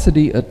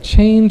necessity a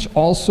change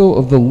also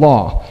of the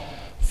law.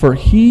 For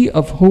he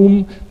of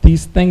whom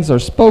these things are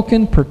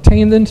spoken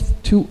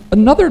pertaineth to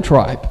another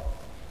tribe,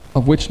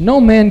 of which no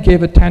man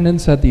gave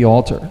attendance at the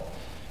altar.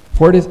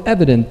 For it is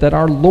evident that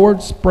our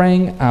Lord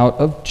sprang out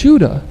of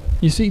Judah.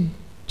 You see,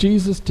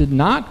 Jesus did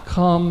not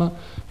come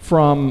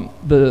from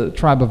the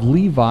tribe of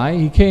Levi.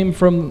 He came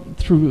from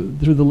through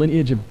the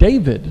lineage of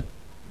David,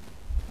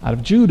 out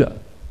of Judah,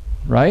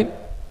 right?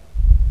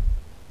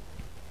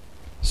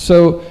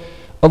 So,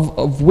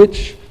 of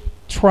which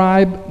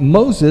tribe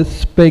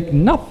Moses spake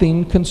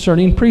nothing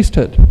concerning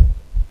priesthood.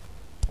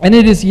 And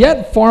it is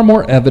yet far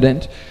more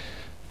evident,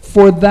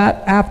 for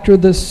that after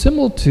the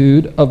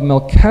similitude of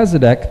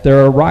Melchizedek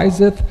there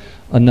ariseth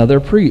another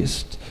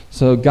priest.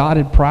 So God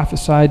had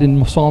prophesied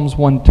in Psalms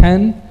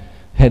 110,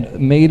 had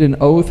made an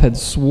oath, had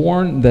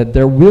sworn that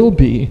there will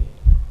be,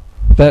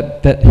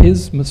 that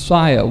his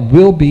Messiah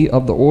will be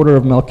of the order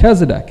of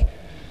Melchizedek,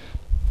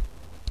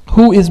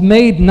 who is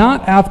made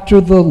not after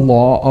the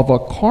law of a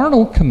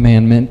carnal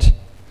commandment,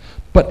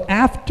 but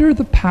after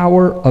the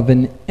power of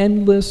an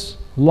endless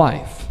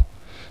life.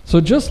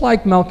 So just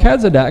like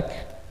Melchizedek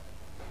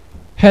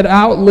had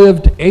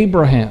outlived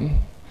Abraham,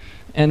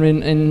 and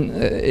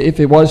if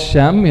it was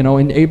Shem,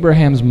 in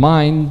Abraham's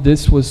mind,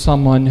 this was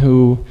someone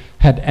who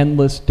had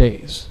endless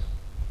days,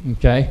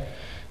 okay?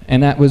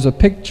 And that was a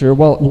picture.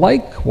 Well,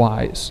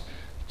 likewise,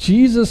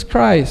 Jesus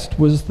Christ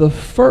was the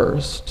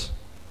first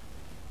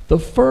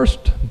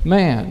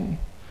man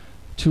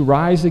to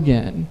rise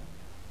again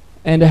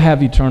and to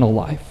have eternal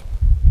life,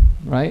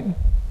 right?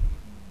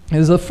 He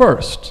is the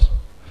first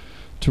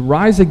to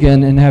rise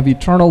again and have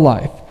eternal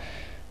life,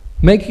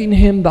 making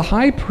him the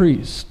high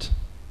priest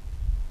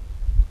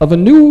of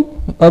an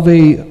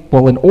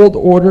old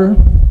order,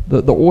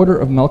 the order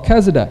of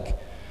Melchizedek.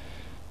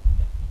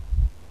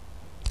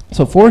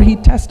 So for he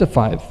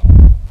testified.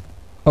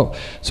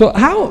 So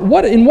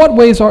in what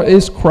ways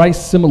is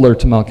Christ similar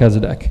to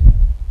Melchizedek?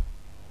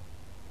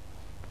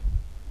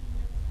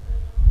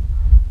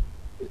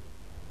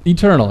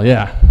 Eternal,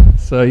 yeah.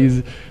 So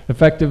he's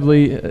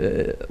effectively,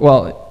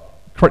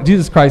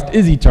 Jesus Christ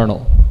is eternal,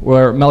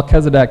 where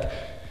Melchizedek,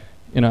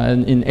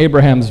 in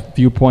Abraham's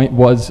viewpoint,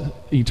 was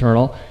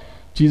eternal.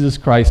 Jesus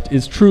Christ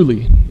is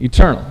truly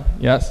eternal,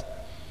 yes?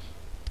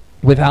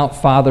 Without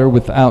father,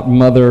 without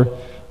mother,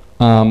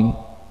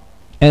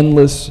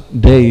 endless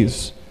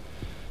days.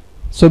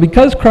 So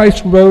because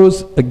Christ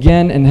rose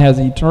again and has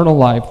eternal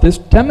life, this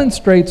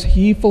demonstrates to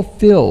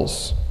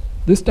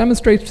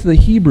the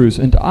Hebrews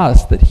and to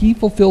us that he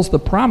fulfills the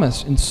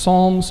promise in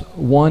Psalms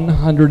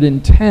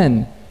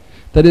 110.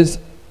 That is,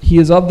 he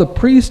is of the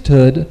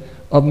priesthood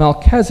of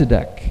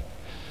Melchizedek.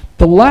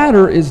 The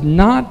latter is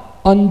not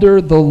under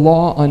the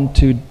law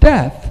unto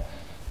death,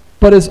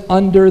 but is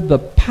under the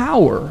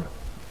power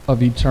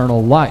of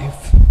eternal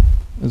life,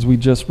 as we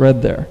just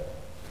read there.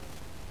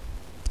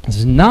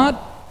 It's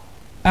not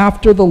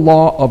after the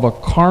law of a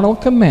carnal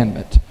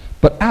commandment,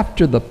 but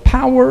after the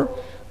power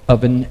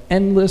of an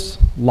endless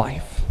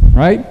life,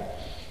 right?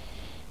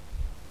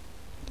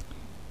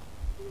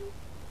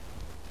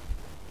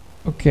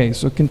 Okay,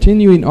 so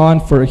continuing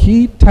on, for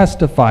he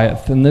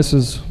testifieth, and this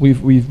is,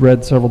 we've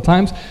read several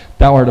times,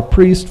 thou art a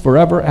priest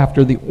forever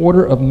after the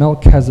order of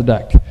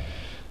Melchizedek.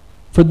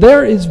 For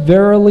there is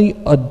verily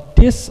a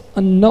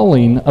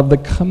disannulling of the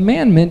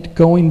commandment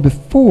going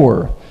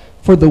before,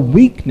 for the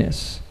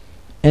weakness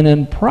and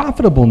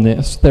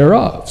unprofitableness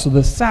thereof. So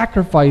the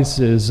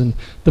sacrifices and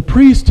the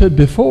priesthood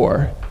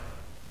before,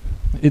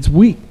 it's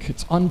weak,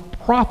 it's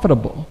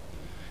unprofitable,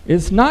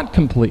 it's not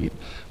complete.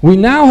 We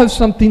now have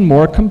something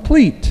more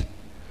complete.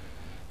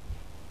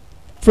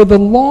 For the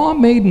law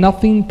made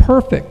nothing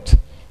perfect.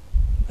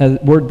 The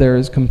word there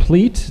is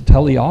complete,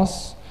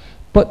 teleos,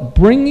 but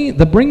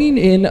the bringing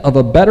in of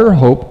a better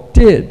hope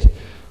did,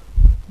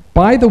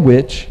 by the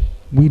which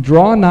we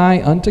draw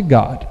nigh unto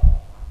God.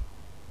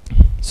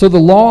 So the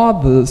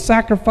law, the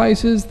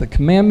sacrifices, the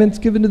commandments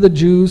given to the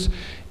Jews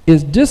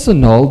is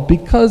disannulled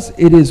because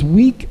it is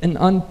weak and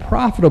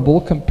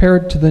unprofitable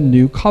compared to the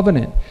new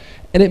covenant.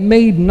 And it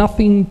made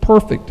nothing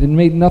perfect, it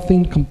made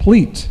nothing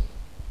complete.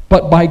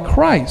 But by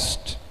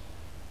Christ,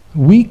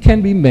 we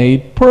can be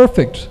made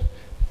perfect.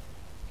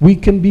 We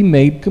can be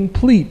made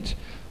complete,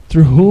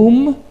 through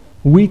whom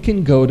we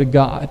can go to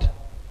God,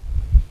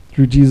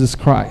 through Jesus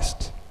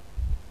Christ.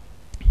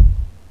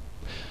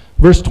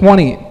 Verse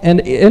 20,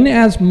 and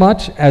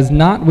inasmuch as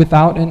not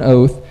without an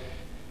oath,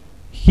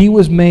 he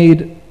was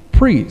made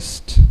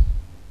priest.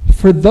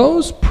 For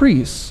those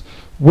priests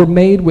were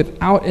made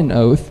without an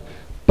oath,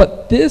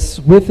 but this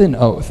with an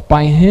oath,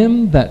 by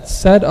him that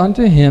said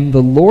unto him,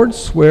 the Lord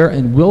sware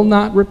and will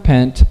not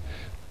repent,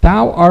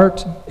 thou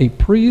art a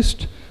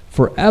priest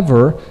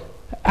forever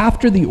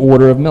after the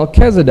order of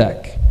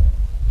Melchizedek.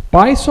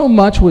 By so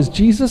much was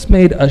Jesus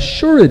made a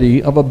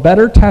surety of a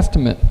better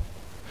testament.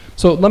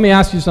 So let me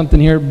ask you something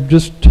here.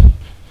 Just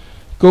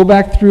go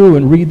back through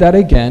and read that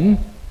again.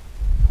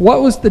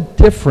 What was the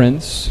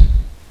difference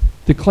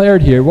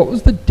declared here? What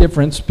was the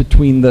difference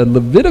between the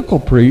Levitical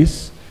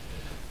priests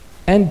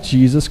and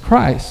Jesus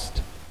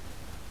Christ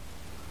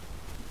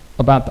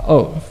about the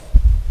oath?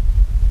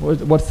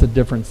 What's the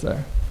difference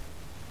there?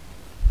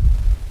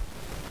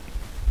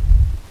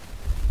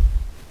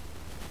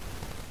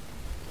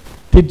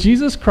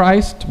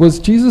 Was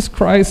Jesus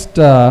Christ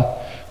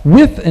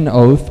with an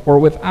oath or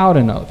without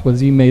an oath? Was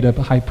he made a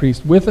high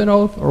priest with an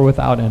oath or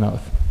without an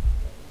oath?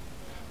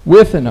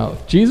 With an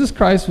oath. Jesus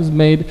Christ was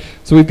made,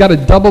 so we've got a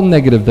double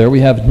negative there. We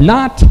have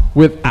not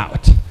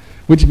without,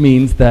 which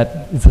means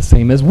that it's the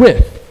same as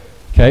with.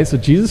 Okay, so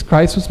Jesus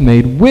Christ was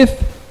made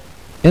with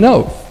an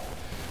oath.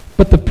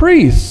 But the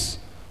priests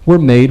were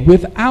made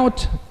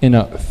without an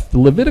oath. The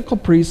Levitical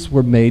priests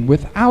were made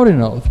without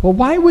an oath. Well,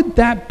 why would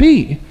that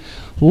be?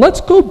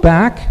 Let's go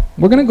back.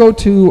 We're going to go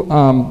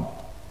to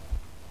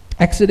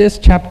Exodus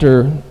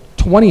chapter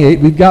 28.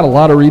 We've got a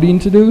lot of reading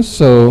to do,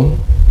 so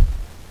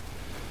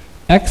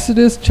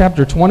Exodus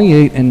chapter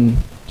 28 and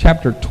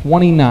chapter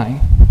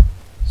 29.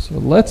 So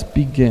let's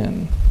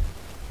begin.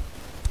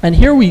 And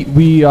here we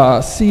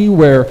see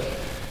where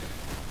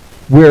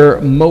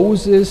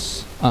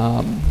Moses,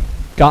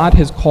 God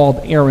has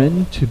called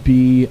Aaron to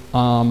be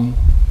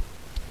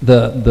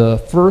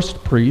the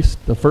first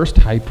priest, the first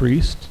high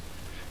priest,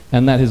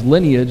 and that his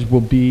lineage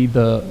will be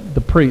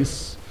the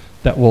priests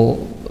that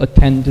will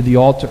attend to the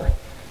altar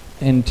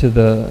and to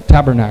the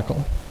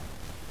tabernacle.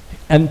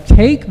 And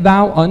take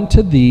thou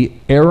unto thee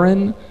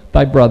Aaron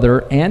thy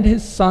brother and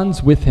his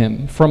sons with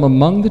him from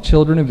among the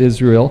children of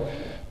Israel,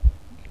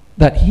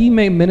 that he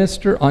may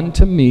minister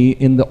unto me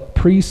in the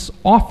priest's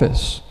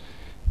office.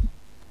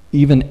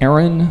 Even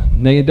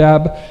Aaron,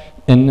 Nadab,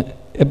 and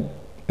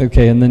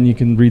okay, and then you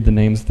can read the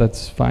names,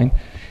 that's fine.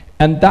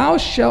 And thou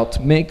shalt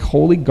make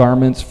holy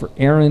garments for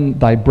Aaron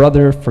thy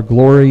brother for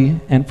glory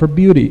and for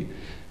beauty.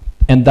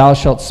 And thou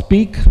shalt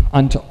speak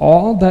unto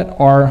all that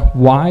are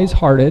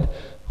wise-hearted,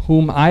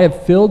 whom I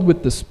have filled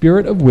with the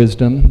spirit of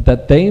wisdom,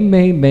 that they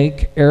may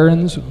make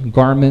Aaron's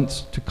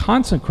garments to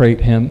consecrate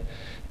him,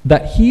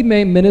 that he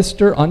may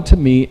minister unto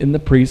me in the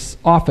priest's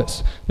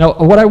office. Now,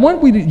 what I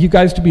want you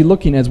guys to be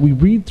looking as we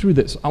read through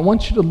this, I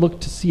want you to look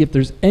to see if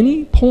there's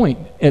any point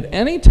at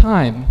any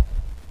time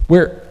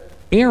where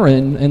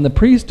Aaron and the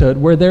priesthood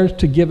were there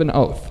to give an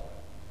oath.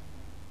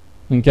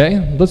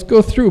 Okay, let's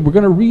go through. We're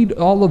going to read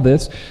all of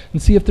this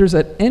and see if there's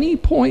at any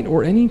point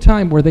or any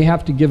time where they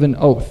have to give an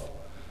oath.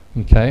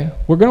 Okay,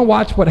 we're going to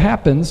watch what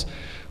happens.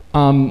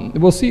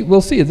 We'll see.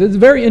 It's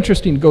very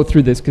interesting to go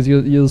through this because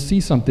you'll see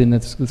something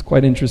that's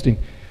quite interesting.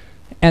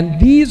 And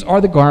these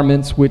are the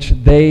garments which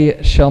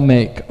they shall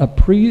make: a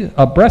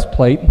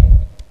breastplate,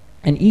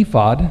 an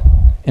ephod,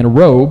 and a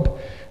robe,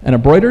 an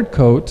embroidered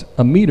coat,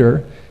 a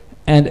mitre,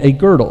 and a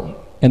girdle.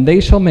 And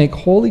they shall make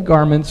holy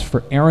garments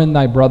for Aaron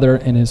thy brother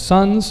and his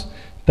sons,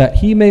 that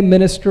he may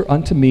minister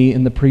unto me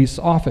in the priest's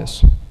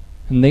office.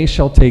 And they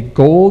shall take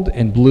gold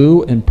and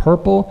blue and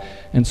purple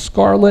and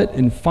scarlet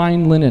and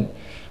fine linen.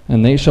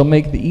 And they shall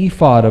make the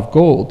ephod of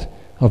gold,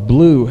 of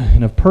blue,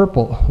 and of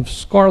purple, of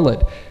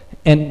scarlet,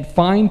 and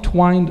fine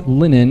twined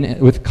linen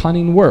with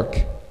cunning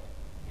work.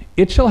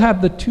 It shall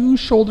have the two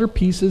shoulder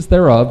pieces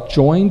thereof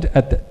joined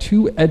at the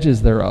two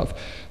edges thereof,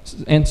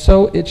 and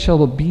so it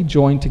shall be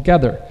joined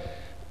together.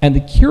 And the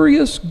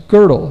curious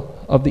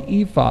girdle of the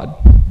ephod,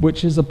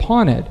 which is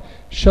upon it,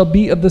 shall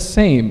be of the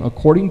same,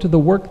 according to the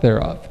work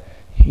thereof,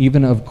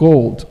 even of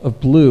gold, of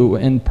blue,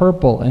 and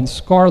purple, and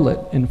scarlet,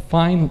 and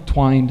fine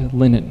twined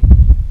linen.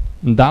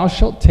 And thou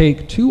shalt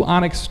take 2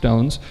 onyx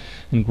stones,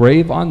 and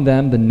grave on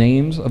them the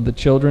names of the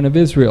children of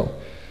Israel,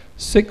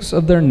 6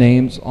 of their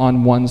names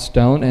on one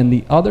stone, and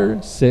the other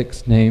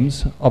 6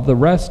 names of the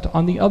rest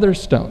on the other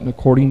stone,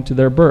 according to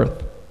their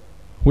birth.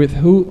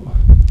 With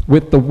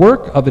the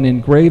work of an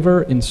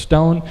engraver in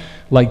stone,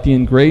 like the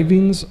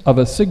engravings of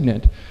a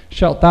signet,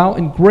 shalt thou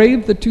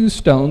engrave the 2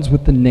 stones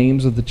with the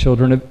names of the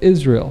children of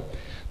Israel.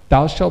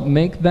 Thou shalt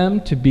make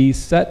them to be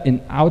set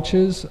in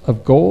ouches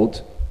of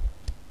gold,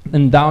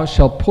 and thou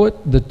shalt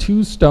put the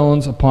 2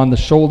 stones upon the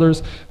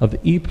shoulders of the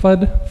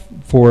ephod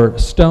for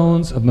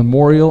stones of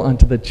memorial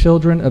unto the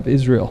children of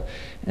Israel.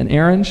 And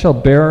Aaron shall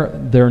bear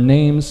their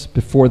names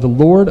before the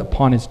Lord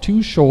upon his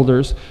 2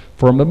 shoulders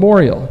for a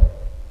memorial.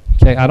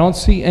 Okay, I don't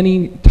see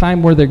any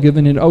time where they're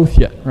given an oath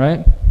yet,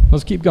 right?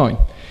 Let's keep going.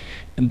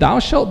 And thou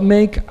shalt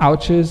make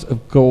ouches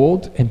of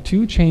gold and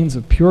 2 chains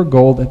of pure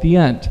gold at the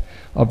end.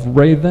 Of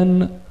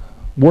raven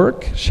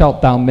work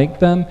shalt thou make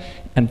them,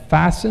 and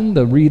fasten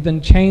the wreathen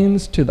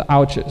chains to the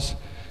ouches.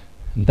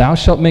 And thou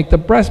shalt make the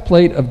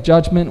breastplate of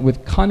judgment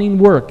with cunning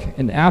work,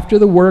 and after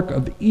the work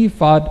of the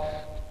ephod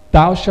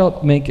thou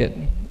shalt make it.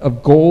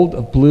 Of gold,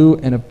 of blue,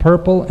 and of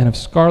purple, and of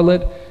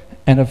scarlet,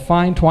 and of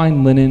fine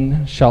twined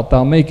linen shalt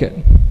thou make it.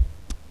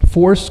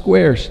 4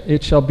 squares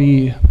it shall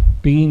be,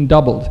 being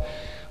doubled.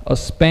 A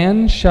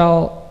span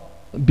shall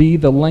be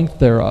the length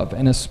thereof,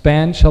 and a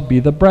span shall be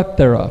the breadth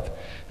thereof.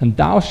 And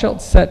thou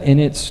shalt set in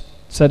its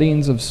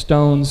settings of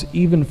stones,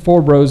 even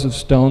 4 rows of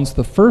stones.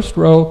 The first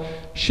row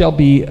shall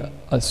be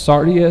a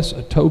sardius,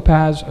 a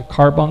topaz, a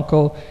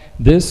carbuncle.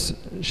 This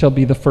shall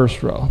be the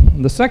first row.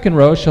 And the second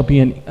row shall be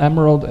an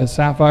emerald, a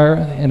sapphire,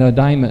 and a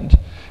diamond.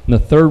 In the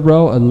third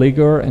row, a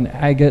ligure, an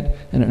agate,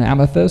 and an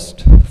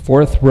amethyst. The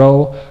fourth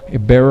row, a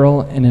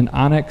beryl, and an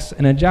onyx,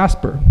 and a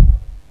jasper.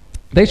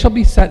 They shall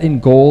be set in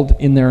gold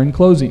in their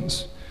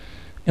enclosings.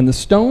 And the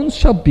stones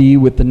shall be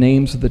with the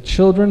names of the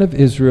children of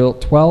Israel,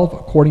 12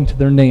 according to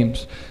their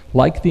names,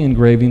 like the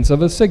engravings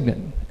of a signet.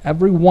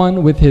 Every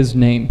one with his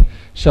name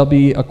shall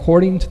be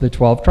according to the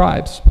 12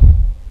 tribes.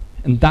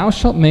 And thou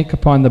shalt make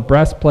upon the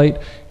breastplate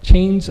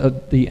chains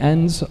of the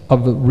ends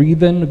of the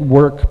wreathen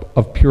work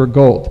of pure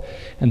gold.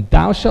 And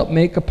thou shalt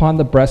make upon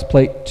the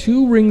breastplate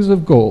 2 rings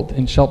of gold,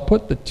 and shalt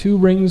put the 2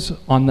 rings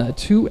on the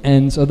 2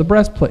 ends of the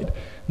breastplate.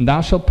 And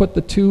thou shalt put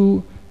the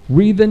 2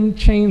 wreathen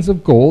chains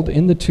of gold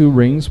in the 2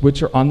 rings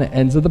which are on the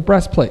ends of the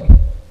breastplate.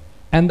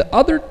 And the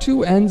other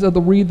 2 ends of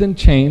the wreathen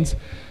chains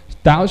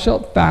thou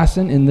shalt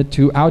fasten in the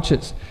 2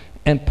 ouches,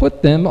 and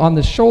put them on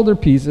the shoulder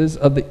pieces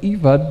of the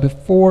ephod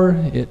before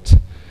it.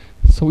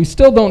 So we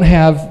still don't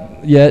have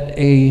yet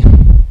any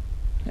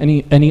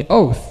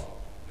oath.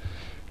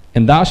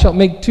 And thou shalt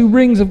make 2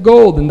 rings of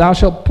gold, and thou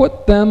shalt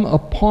put them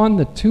upon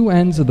the 2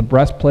 ends of the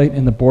breastplate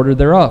in the border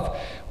thereof,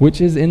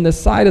 which is in the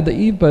side of the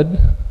ephod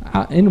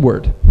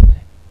inward.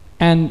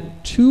 And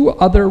 2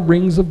 other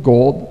rings of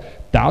gold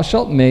thou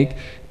shalt make,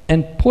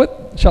 and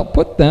shalt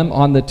put them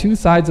on the 2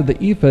 sides of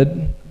the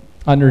ephod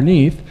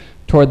underneath,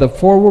 toward the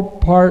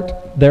forward part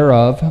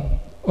thereof,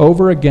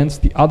 over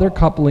against the other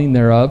coupling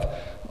thereof,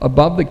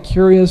 above the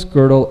curious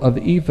girdle of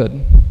the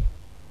ephod.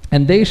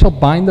 And they shall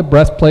bind the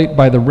breastplate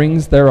by the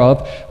rings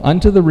thereof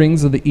unto the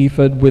rings of the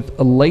ephod with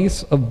a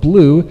lace of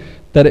blue,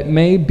 that it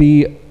may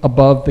be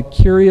above the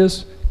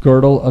curious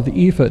girdle of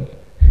the ephod,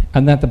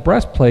 and that the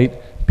breastplate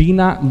be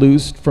not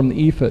loosed from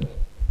the ephod.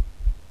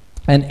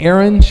 And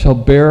Aaron shall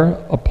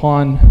bear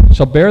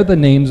the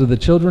names of the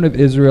children of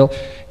Israel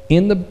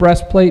in the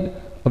breastplate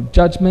of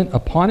judgment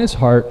upon his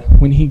heart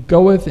when he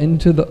goeth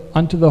unto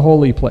the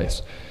holy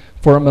place,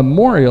 for a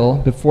memorial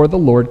before the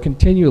Lord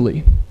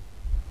continually.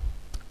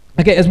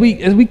 Okay, as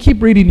we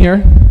keep reading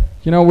here,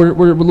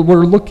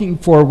 we're looking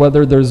for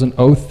whether there's an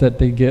oath that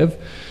they give,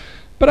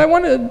 but I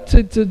wanted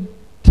to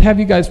have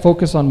you guys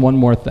focus on one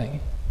more thing.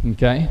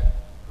 Okay,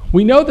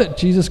 we know that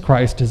Jesus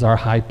Christ is our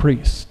high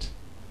priest.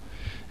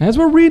 And as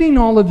we're reading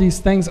all of these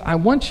things, I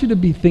want you to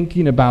be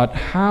thinking about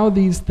how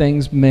these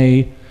things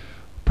may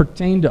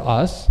pertain to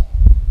us.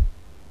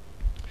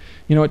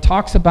 It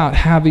talks about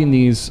having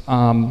these,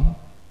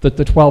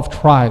 the 12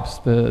 tribes,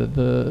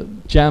 the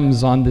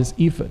gems on this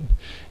ephod,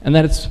 and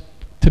that it's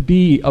to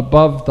be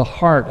above the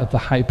heart of the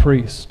high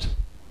priest.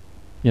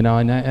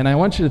 And I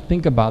want you to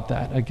think about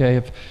that,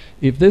 okay?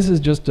 If this is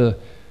just a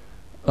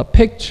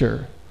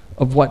picture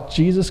of what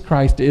Jesus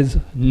Christ is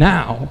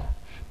now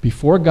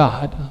before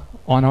God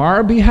on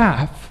our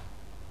behalf,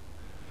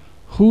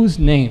 whose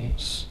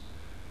names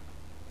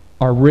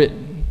are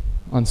written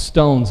on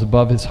stones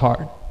above his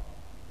heart?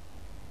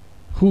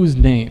 Whose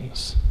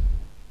names?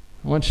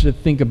 I want you to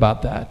think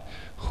about that.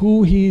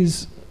 Who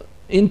he's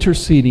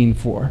interceding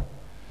for.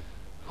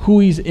 Who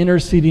he's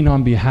interceding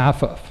on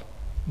behalf of.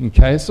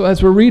 Okay, so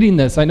as we're reading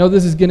this, I know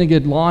this is going to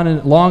get long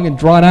and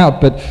drawn out,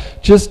 but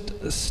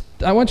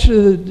I want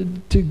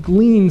you to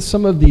glean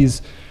some of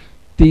these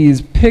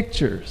these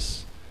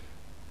pictures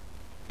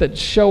that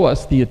show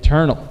us the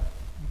eternal,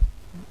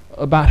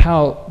 about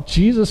how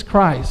Jesus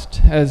Christ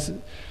has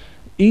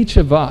each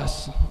of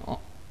us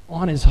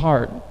on his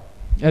heart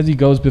as he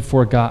goes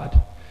before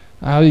God,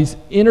 how he's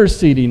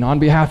interceding on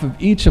behalf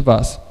of each of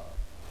us.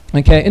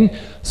 Okay, and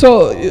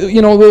so,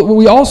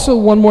 we also,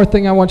 one more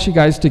thing I want you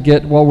guys to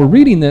get while we're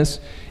reading this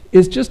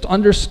is just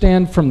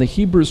understand from the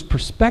Hebrews'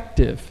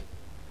 perspective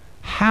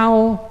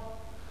how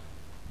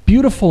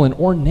beautiful and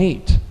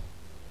ornate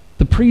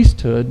the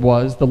priesthood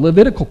was, the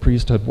Levitical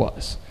priesthood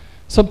was.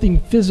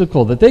 Something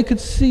physical that they could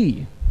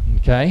see,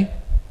 okay?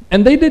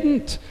 And they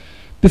didn't,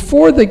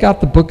 before they got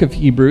the book of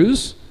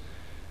Hebrews,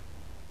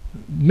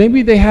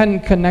 maybe they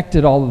hadn't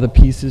connected all of the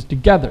pieces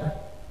together.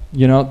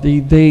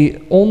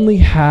 They only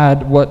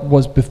had what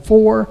was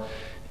before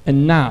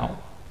and now.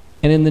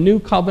 And in the new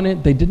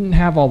covenant, they didn't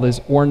have all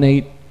this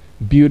ornate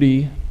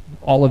beauty,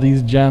 all of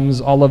these gems,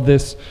 all of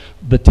this,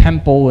 the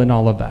temple and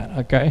all of that,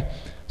 okay?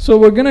 So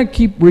we're going to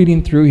keep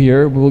reading through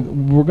here.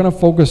 We're going to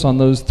focus on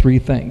those three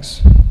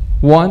things.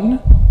 One,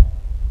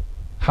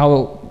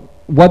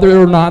 whether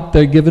or not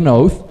they give an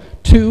oath.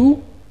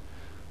 Two,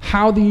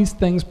 how these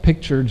things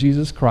picture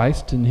Jesus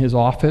Christ in his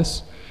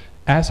office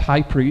as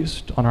high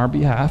priest on our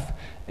behalf.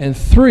 And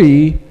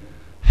three,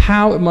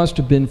 how it must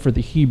have been for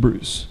the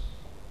Hebrews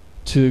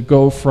to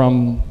go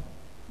from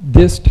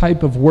this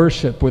type of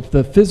worship with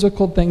the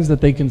physical things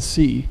that they can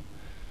see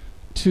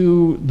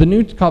to the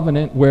new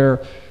covenant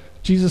where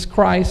Jesus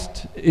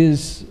Christ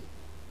is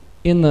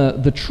in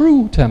the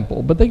true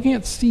temple, but they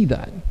can't see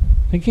that.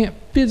 They can't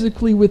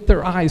physically with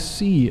their eyes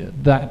see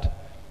that.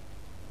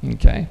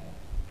 Okay?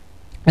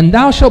 And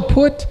thou shalt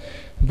put,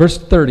 verse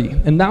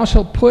 30, and thou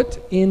shalt put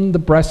in the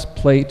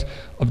breastplate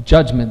of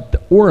judgment,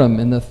 the Urim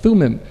and the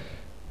Thummim,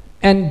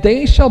 and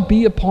they shall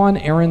be upon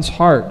Aaron's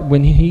heart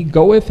when he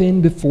goeth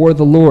in before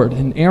the Lord.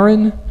 And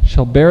Aaron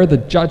shall bear the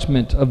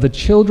judgment of the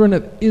children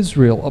of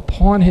Israel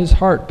upon his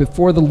heart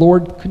before the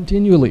Lord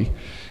continually.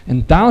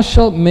 And thou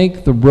shalt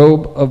make the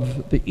robe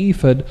of the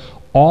ephod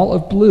all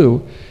of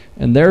blue,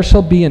 and there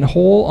shall be an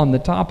hole on the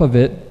top of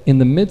it in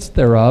the midst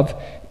thereof.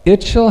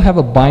 It shall have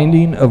a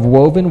binding of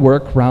woven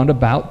work round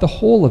about the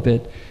whole of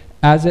it,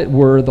 as it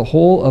were the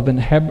whole of an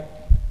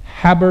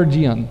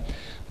habergeon,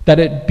 that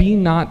it be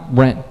not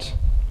rent.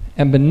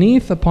 And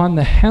beneath upon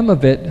the hem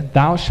of it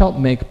thou shalt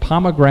make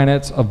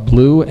pomegranates of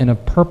blue and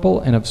of purple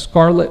and of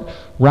scarlet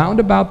round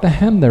about the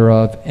hem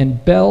thereof,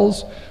 and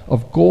bells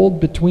of gold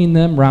between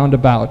them round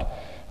about.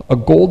 A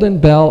golden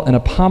bell and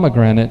a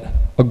pomegranate,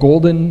 a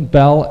golden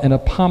bell and a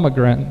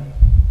pomegranate.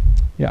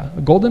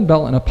 A golden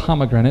bell and a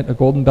pomegranate, a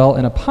golden bell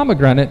and a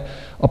pomegranate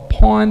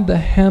upon the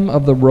hem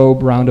of the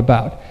robe round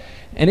about.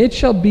 And it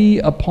shall be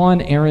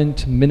upon Aaron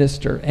to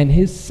minister, and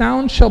his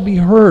sound shall be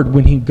heard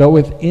when he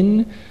goeth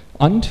in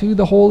unto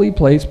the holy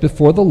place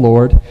before the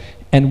Lord,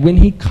 and when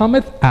he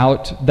cometh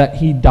out, that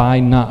he die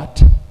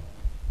not.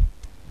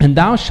 And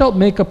thou shalt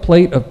make a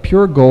plate of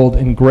pure gold,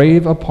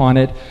 engrave upon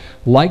it,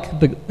 like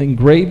the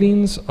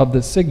engravings of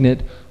the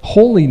signet,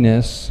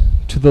 holiness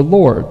to the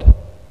Lord.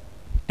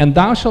 And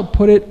thou shalt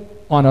put it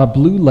on a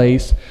blue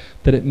lace,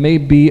 that it may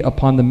be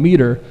upon the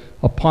mitre.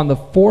 Upon the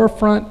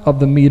forefront of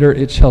the mitre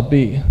it shall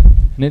be.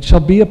 And it shall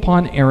be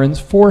upon Aaron's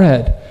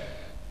forehead,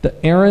 that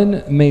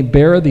Aaron may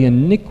bear the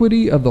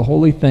iniquity of the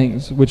holy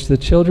things, which the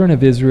children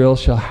of Israel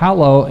shall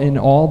hallow in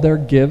all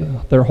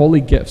their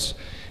holy gifts.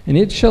 And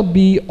it shall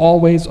be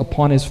always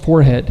upon his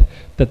forehead,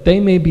 that they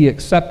may be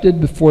accepted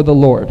before the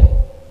Lord.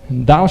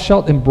 And thou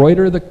shalt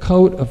embroider the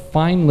coat of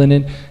fine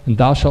linen, and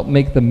thou shalt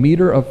make the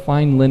mitre of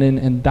fine linen,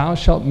 and thou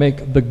shalt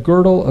make the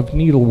girdle of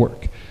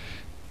needlework.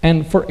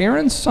 And for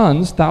Aaron's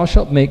sons thou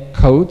shalt make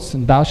coats,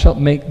 and thou shalt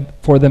make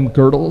for them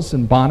girdles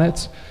and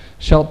bonnets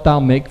shalt thou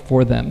make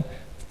for them,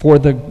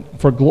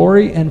 for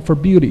glory and for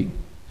beauty.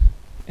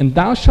 And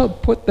thou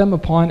shalt put them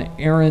upon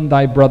Aaron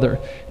thy brother,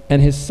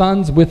 and his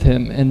sons with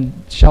him, and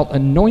shalt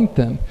anoint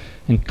them,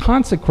 and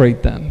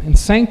consecrate them, and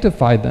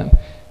sanctify them,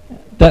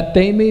 that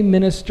they may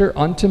minister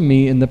unto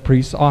me in the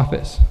priest's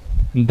office.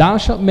 And thou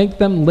shalt make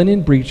them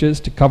linen breeches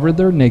to cover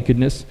their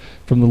nakedness,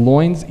 from the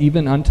loins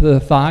even unto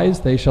the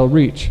thighs they shall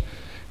reach.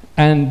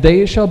 And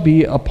they shall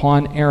be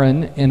upon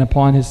Aaron and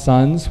upon his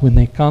sons when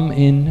they come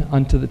in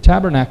unto the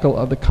tabernacle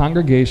of the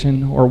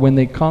congregation, or when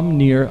they come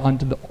near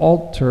unto the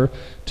altar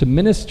to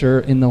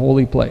minister in the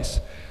holy place,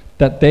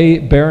 that they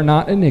bear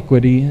not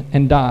iniquity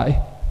and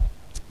die.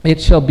 It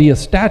shall be a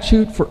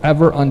statute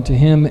forever unto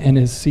him and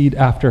his seed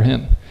after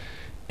him.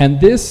 And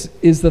this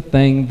is the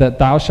thing that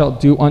thou shalt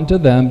do unto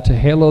them, to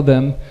hallow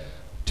them,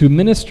 to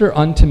minister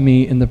unto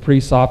me in the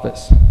priest's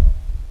office.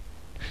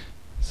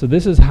 So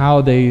this is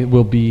how they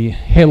will be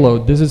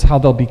hallowed. This is how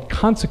they'll be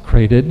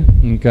consecrated,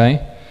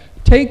 okay?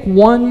 Take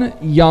one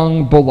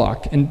young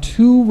bullock and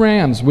 2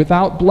 rams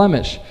without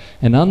blemish,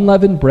 and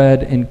unleavened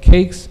bread, and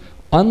cakes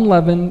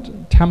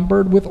unleavened,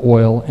 tempered with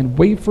oil, and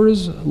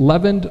wafers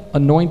leavened,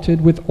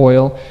 anointed with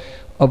oil,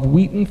 of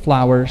wheaten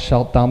flour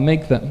shalt thou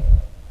make them.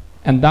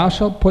 And thou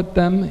shalt put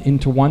them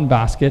into one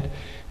basket,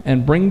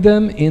 and bring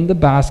them in the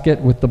basket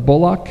with the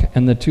bullock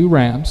and the 2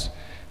 rams.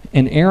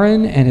 And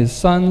Aaron and his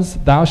sons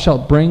thou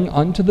shalt bring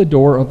unto the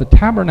door of the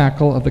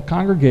tabernacle of the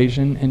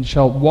congregation, and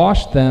shalt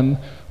wash them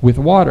with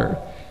water.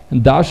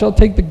 And thou shalt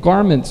take the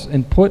garments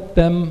and put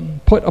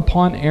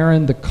upon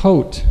Aaron the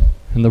coat,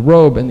 and the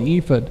robe, and the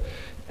ephod,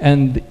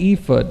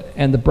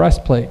 and the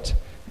breastplate,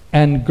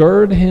 and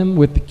gird him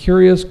with the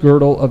curious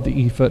girdle of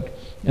the ephod.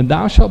 And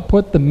thou shalt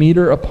put the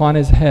mitre upon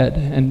his head,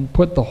 and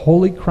put the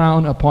holy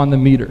crown upon the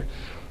mitre.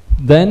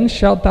 Then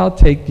shalt thou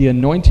take the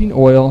anointing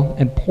oil,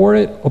 and pour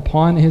it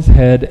upon his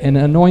head, and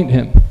anoint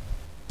him.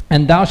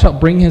 And thou shalt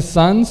bring his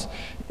sons,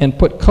 and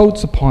put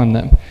coats upon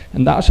them.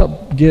 And thou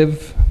shalt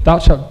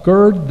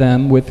gird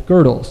them with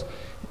girdles,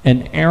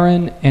 and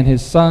Aaron and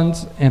his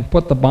sons, and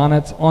put the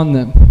bonnets on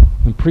them.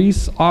 The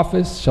priest's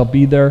office shall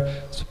be there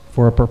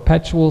for a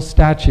perpetual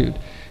statute.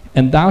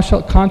 And thou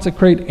shalt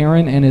consecrate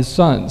Aaron and his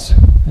sons,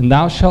 and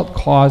thou shalt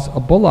cause a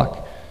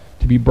bullock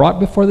to be brought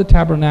before the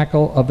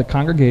tabernacle of the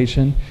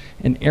congregation,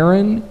 and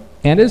Aaron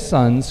and his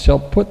sons shall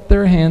put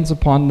their hands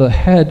upon the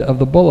head of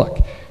the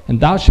bullock,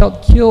 and thou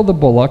shalt kill the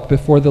bullock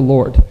before the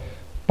Lord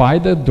by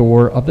the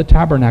door of the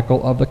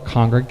tabernacle of the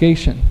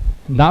congregation.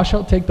 And thou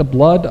shalt take the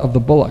blood of the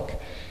bullock,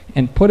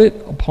 and put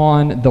it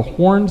upon the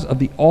horns of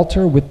the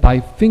altar with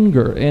thy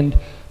finger, and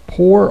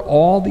pour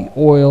all the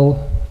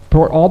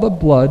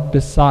blood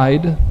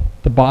beside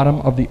the bottom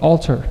of the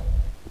altar.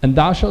 And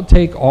thou shalt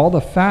take all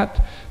the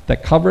fat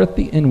that covereth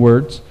the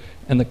inwards,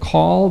 and the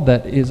caul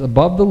that is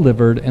above the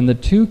liver, and the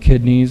 2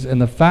 kidneys,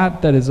 and the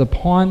fat that is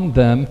upon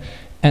them,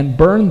 and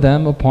burn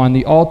them upon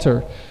the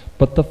altar.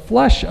 But the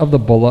flesh of the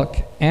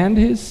bullock, and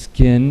his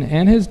skin,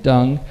 and his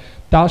dung,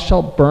 thou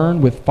shalt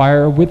burn with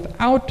fire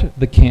without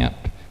the camp.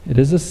 It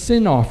is a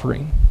sin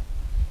offering.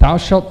 Thou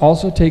shalt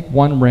also take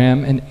 1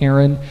 ram, and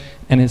Aaron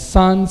and his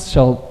sons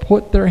shall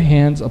put their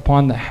hands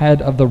upon the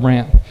head of the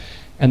ram.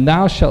 And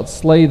thou shalt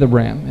slay the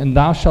ram, and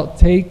thou shalt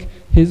take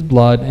his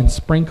blood, and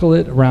sprinkle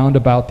it round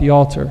about the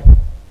altar.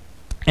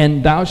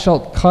 And thou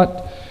shalt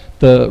cut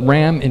the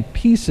ram in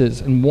pieces,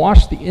 and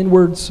wash the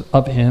inwards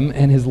of him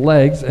and his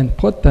legs, and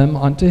put them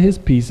unto his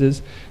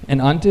pieces,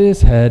 and unto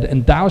his head,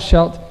 and thou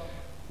shalt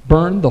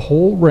burn the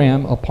whole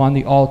ram upon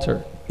the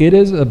altar. It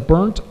is a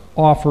burnt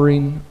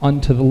offering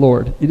unto the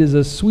Lord. It is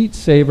a sweet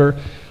savor,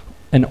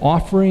 an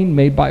offering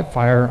made by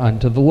fire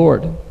unto the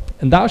Lord.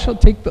 And thou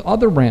shalt take the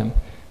other ram,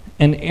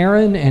 and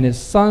Aaron and his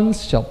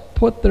sons shall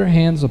put their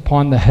hands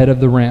upon the head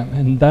of the ram.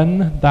 And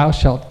then thou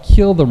shalt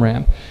kill the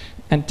ram,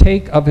 and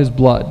take of his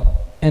blood,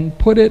 and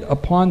put it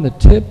upon the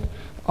tip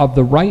of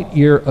the right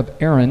ear of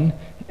Aaron,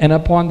 and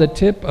upon the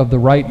tip of the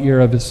right ear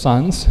of his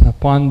sons, and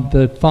upon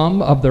the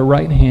thumb of their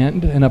right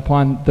hand, and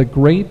upon the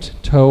great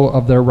toe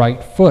of their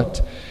right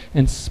foot,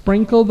 and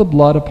sprinkle the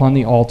blood upon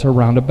the altar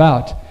round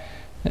about.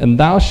 And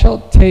thou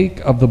shalt take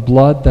of the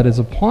blood that is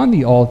upon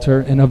the altar,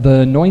 and of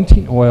the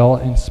anointing oil,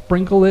 and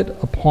sprinkle it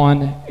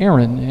upon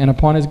Aaron, and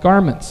upon his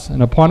garments,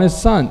 and upon his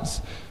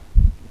sons,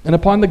 and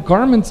upon the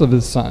garments of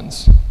his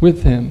sons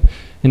with him.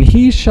 And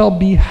he shall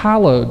be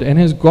hallowed, and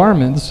his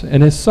garments,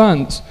 and his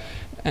sons'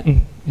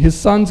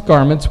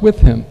 garments with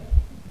him.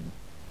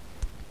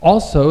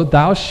 Also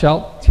thou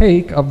shalt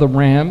take of the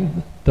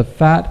ram the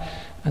fat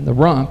and the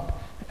rump,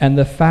 and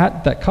the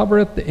fat that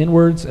covereth the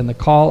inwards, and the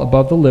caul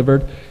above the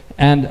liver,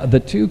 and the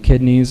 2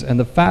 kidneys, and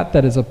the fat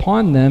that is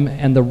upon them,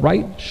 and the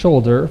right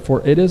shoulder,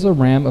 for it is a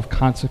ram of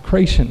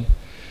consecration.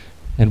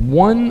 And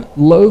 1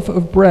 loaf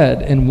of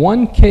bread, and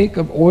 1 cake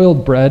of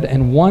oiled bread,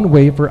 and 1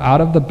 wafer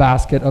out of the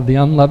basket of the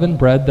unleavened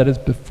bread that is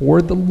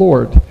before the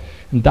Lord.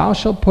 And thou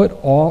shalt put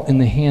all in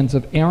the hands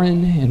of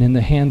Aaron, and in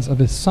the hands of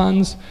his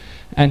sons,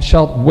 and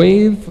shalt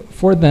wave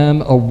for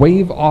them a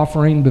wave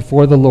offering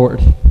before the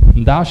Lord.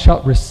 And thou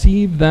shalt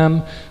receive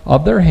them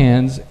of their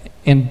hands,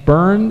 and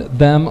burn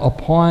them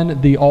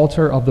upon the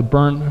altar of the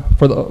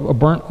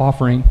burnt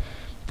offering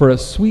for a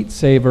sweet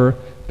savor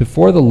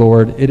before the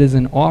Lord. It is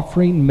an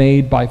offering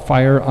made by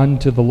fire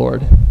unto the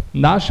Lord.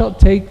 And thou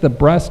shalt take the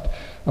breast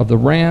of the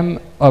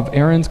ram of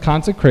Aaron's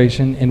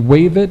consecration, and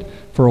wave it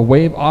for a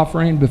wave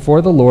offering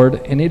before the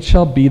Lord, and it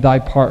shall be thy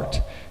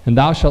part. And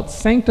thou shalt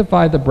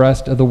sanctify the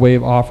breast of the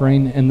wave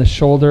offering, and the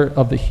shoulder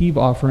of the heave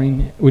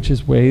offering which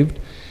is waved,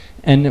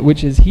 and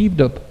which is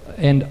heaved up,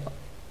 and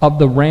of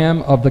the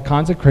ram of the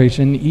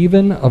consecration,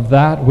 even of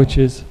that which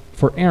is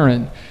for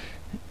Aaron,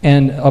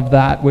 and of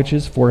that which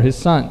is for his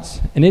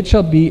sons. And it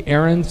shall be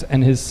Aaron's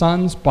and his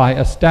sons by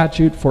a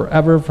statute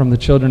forever from the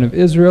children of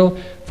Israel,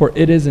 for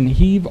it is an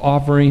heave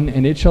offering,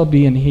 and it shall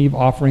be an heave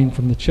offering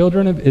from the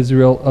children of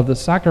Israel of the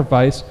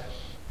sacrifice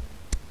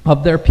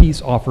of their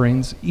peace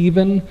offerings,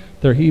 even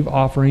their heave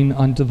offering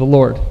unto the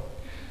Lord.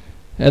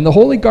 And the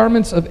holy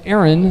garments of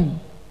Aaron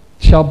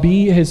shall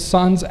be his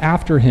sons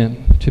after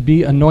him, to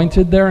be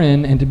anointed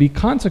therein, and to be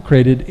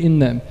consecrated in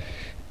them.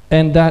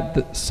 And that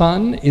the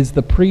son is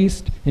the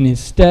priest in his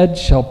stead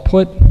shall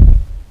put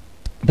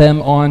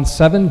them on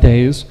 7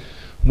 days,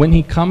 when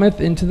he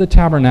cometh into the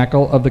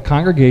tabernacle of the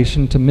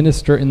congregation to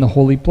minister in the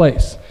holy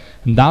place.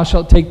 And thou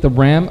shalt take the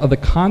ram of the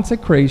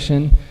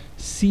consecration,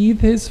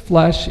 seethe his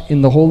flesh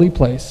in the holy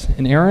place,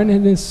 and Aaron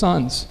and his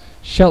sons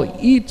shall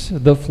eat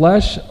the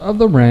flesh of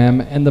the ram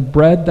and the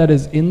bread that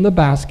is in the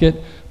basket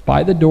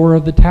by the door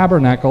of the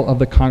tabernacle of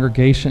the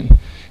congregation.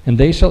 And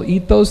they shall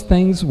eat those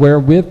things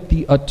wherewith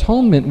the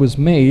atonement was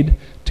made,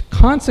 to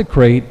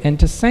consecrate and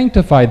to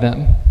sanctify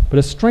them. But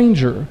a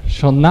stranger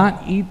shall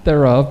not eat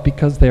thereof,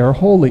 because they are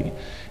holy.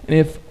 And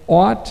if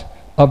aught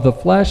of the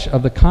flesh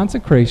of the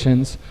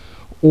consecrations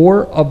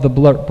or of the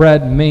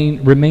bread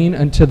remain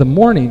unto the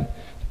morning,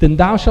 then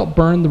thou shalt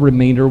burn the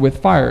remainder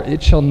with fire.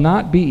 It shall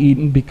not be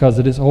eaten, because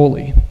it is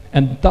holy.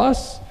 And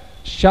thus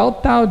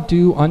shalt thou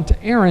do unto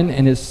Aaron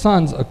and his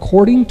sons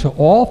according to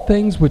all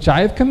things which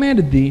I have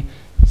commanded thee.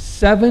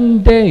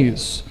 7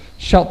 days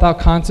shalt thou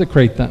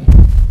consecrate them.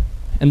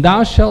 And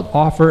thou shalt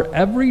offer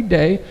every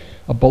day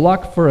a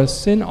bullock for a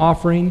sin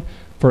offering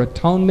for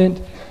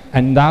atonement,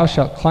 and thou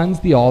shalt cleanse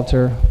the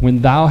altar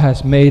when thou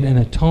hast made an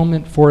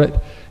atonement for it,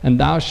 and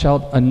thou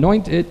shalt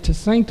anoint it to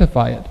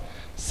sanctify it.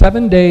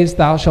 7 days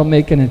thou shalt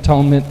make an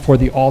atonement for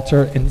the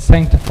altar and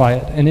sanctify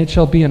it, and it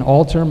shall be an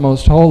altar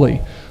most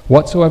holy.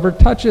 Whatsoever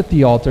toucheth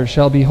the altar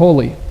shall be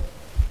holy.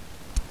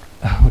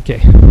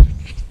 Okay,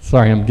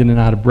 sorry, I'm getting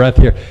out of breath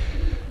here.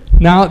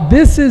 Now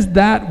this is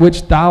that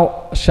which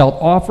thou shalt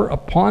offer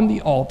upon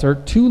the altar,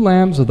 2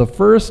 lambs of the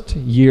first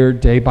year,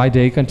 day by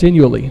day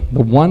continually.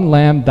 The one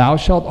lamb thou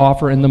shalt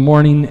offer in the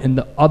morning, and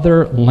the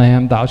other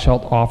lamb thou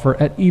shalt offer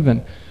at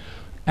even.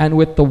 And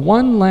with the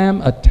one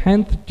lamb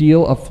 1/10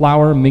 deal of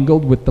flour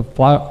mingled with the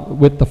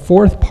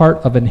 4th part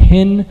of an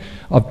hin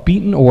of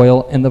beaten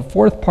oil, and the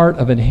 4th part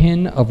of an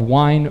hin of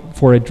wine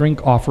for a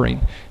drink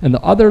offering. And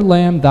the other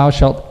lamb thou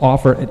shalt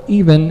offer at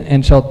even,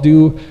 and shalt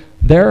do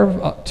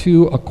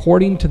thereto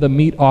according to the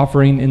meat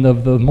offering in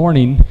the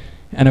morning,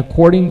 and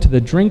according to the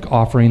drink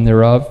offering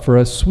thereof, for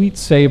a sweet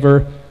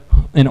savor,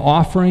 an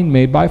offering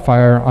made by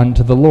fire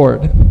unto the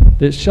Lord.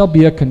 This shall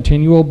be a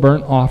continual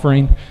burnt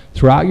offering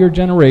throughout your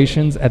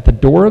generations at the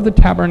door of the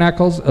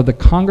tabernacles of the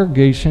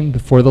congregation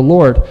before the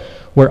Lord,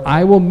 where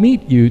I will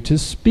meet you to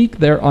speak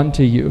there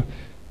unto you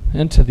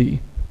and to thee.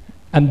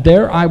 And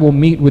there I will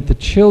meet with the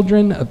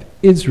children of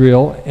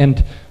Israel,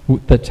 and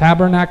the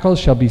tabernacle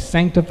shall be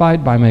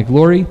sanctified by my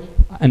glory,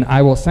 and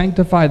I will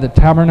sanctify the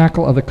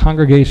tabernacle of the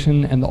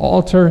congregation and the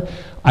altar.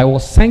 I will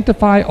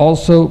sanctify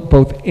also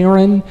both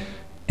Aaron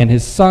and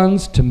his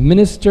sons to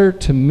minister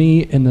to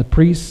me in the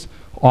priest's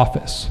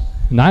office.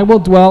 And I will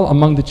dwell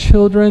among the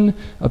children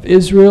of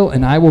Israel,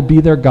 and I will be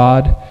their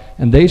God,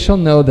 and they shall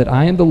know that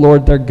I am the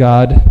Lord their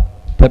God,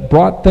 that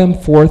brought them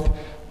forth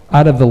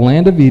out of the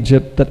land of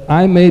Egypt, that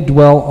I may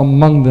dwell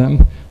among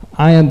them.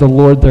 I am the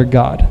Lord their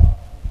God.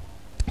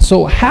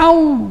 So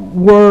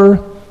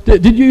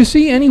did you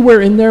see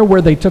anywhere in there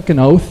where they took an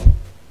oath?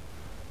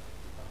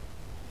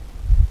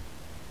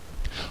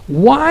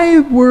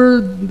 How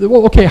were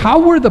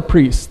the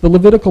priests, the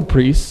Levitical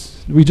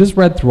priests, we just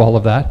read through all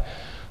of that,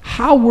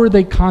 how were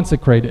they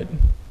consecrated?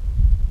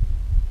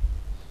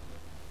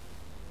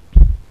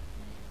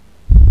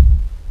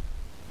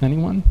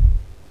 Anyone?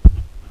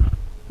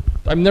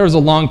 I mean, there was a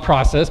long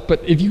process,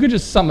 but if you could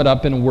just sum it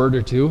up in a word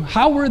or two,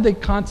 how were they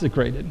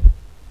consecrated?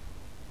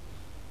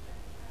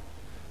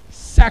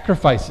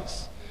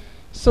 Sacrifices.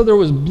 So there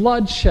was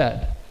blood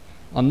shed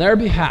on their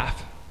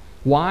behalf.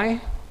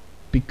 Why?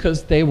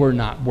 Because they were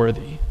not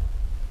worthy.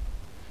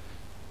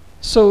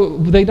 So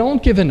they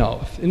don't give an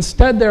oath.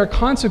 Instead, they're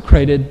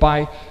consecrated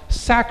by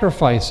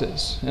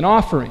sacrifices and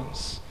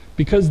offerings,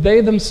 because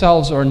they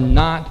themselves are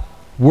not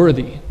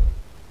worthy.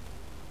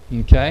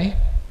 Okay?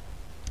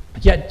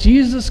 Yet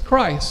Jesus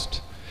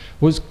Christ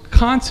was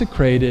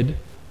consecrated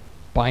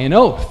by an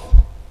oath.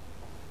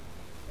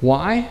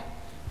 Why?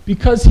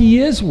 Because he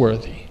is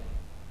worthy.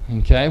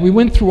 Okay? We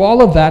went through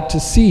all of that to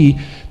see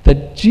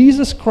that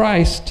Jesus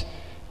Christ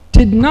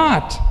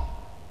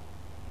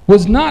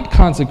was not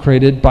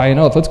consecrated by an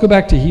oath. Let's go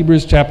back to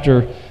Hebrews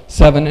chapter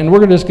 7, and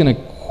we're just going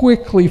to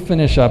quickly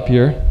finish up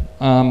here.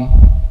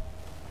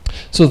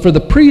 So for the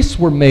priests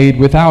were made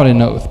without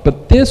an oath,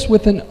 but this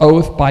with an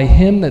oath by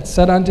him that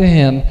said unto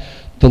him,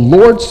 the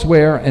Lord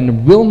sware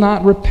and will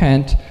not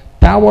repent,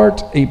 thou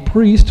art a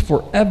priest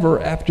forever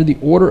after the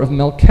order of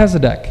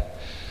Melchizedek.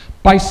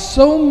 By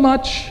so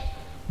much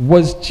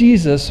was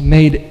Jesus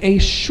made a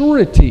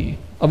surety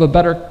of a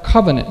better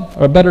covenant,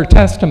 or a better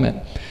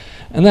testament.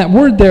 And that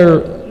word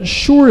there,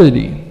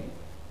 surety,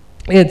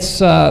 it's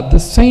the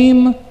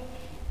same,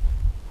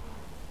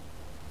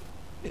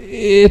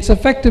 it's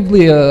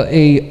effectively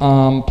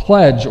a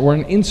pledge or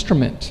an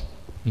instrument,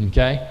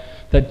 okay?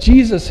 That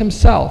Jesus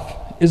himself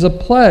is a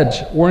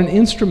pledge or an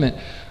instrument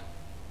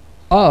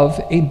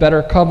of a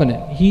better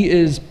covenant. He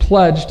is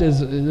pledged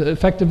as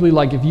effectively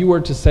like if you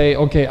were to say,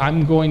 okay,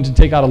 I'm going to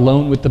take out a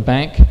loan with the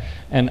bank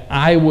and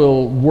I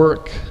will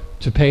work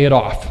to pay it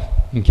off.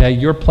 Okay,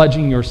 you're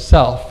pledging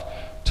yourself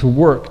to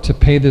work to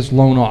pay this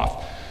loan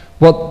off.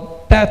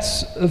 Well,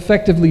 that's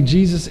effectively,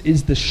 Jesus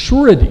is the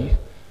surety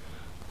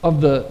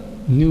of the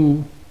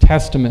New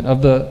Testament,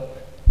 of the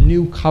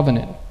new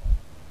covenant.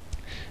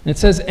 And it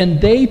says,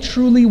 and they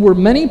truly were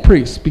many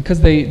priests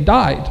because they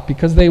died,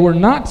 because they were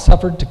not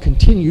suffered to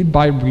continue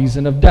by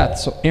reason of death.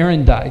 So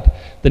Aaron died.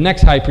 The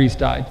next high priest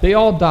died. They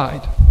all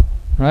died.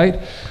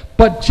 right?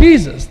 But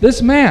Jesus,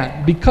 this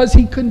man, because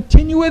he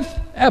continueth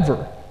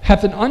ever,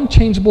 hath an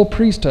unchangeable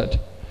priesthood.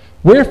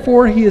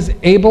 Wherefore he is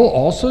able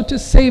also to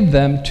save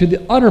them to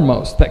the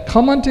uttermost that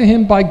come unto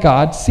him by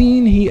God,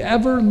 seeing he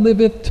ever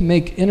liveth to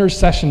make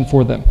intercession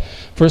for them.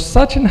 For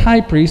such an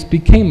high priest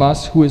became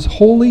us, who is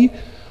holy,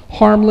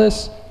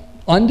 harmless,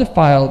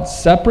 undefiled,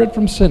 separate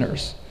from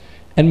sinners,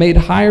 and made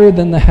higher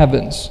than the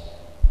heavens.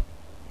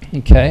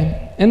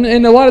 Okay? And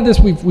a lot of this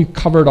we've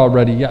covered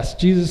already. Yes,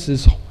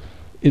 Jesus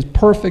is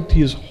perfect.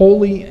 He is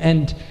holy,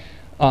 and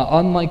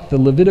unlike the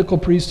Levitical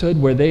priesthood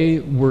where they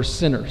were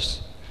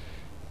sinners,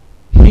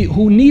 he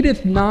who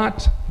needeth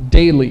not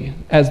daily,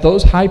 as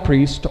those high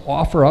priests, to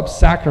offer up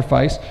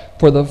sacrifice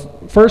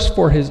first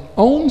for his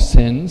own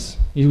sins.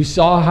 You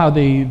saw how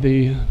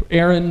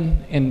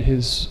Aaron and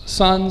his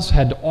sons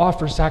had to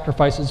offer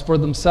sacrifices for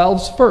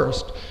themselves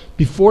first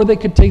before they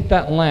could take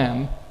that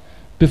lamb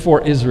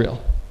before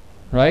Israel,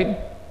 right?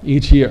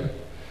 Each year.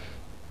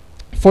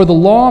 For the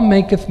law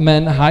maketh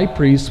men high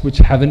priests which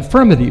have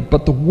infirmity,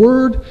 but the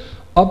word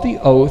of the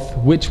oath,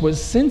 which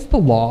was since the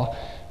law,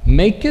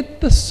 maketh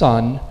the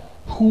Son,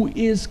 who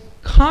is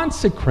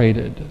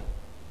consecrated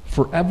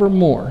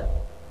forevermore.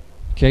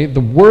 Okay, the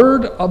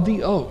word of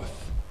the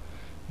oath.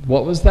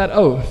 What was that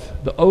oath?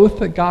 The oath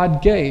that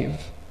God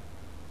gave,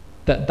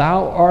 that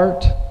thou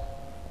art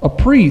a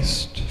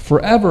priest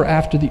forever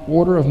after the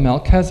order of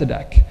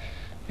Melchizedek.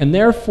 And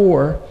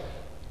therefore,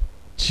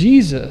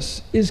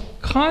 Jesus is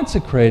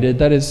consecrated,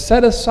 that is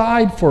set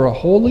aside for a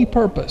holy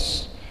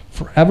purpose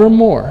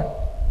forevermore.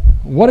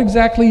 What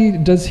exactly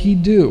does he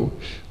do?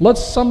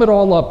 Let's sum it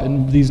all up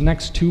in these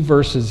next two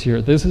verses here.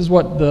 This is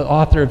what the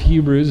author of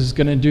Hebrews is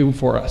going to do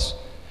for us.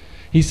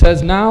 He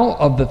says, now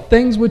of the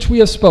things which we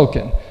have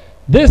spoken,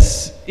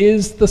 this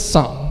is the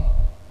sum.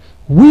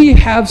 We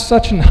have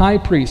such an high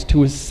priest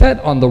who is set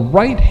on the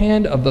right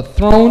hand of the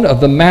throne of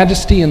the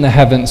majesty in the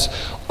heavens,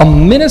 a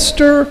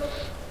minister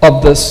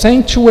of the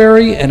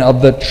sanctuary and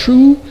of the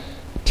true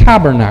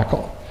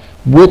tabernacle,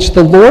 which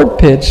the Lord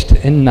pitched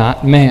and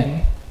not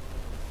man.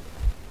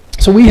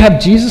 So we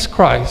have Jesus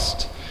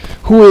Christ,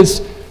 who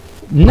is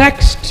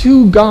next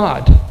to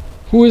God,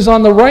 who is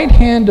on the right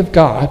hand of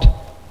God,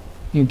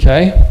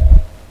 okay,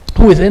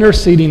 who is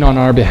interceding on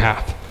our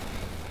behalf.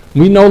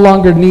 We no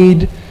longer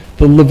need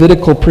the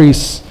Levitical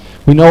priests.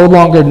 We no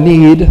longer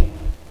need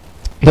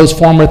those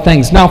former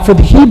things. Now for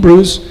the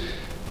Hebrews,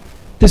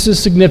 this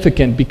is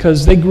significant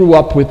because they grew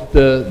up with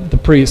the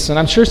priests, and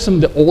I'm sure some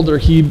of the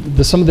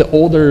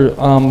older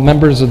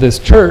members of this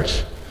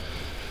church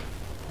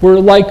were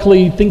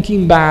likely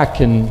thinking back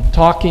and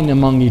talking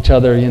among each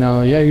other,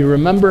 you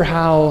remember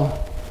how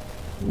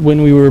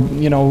when we were,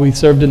 we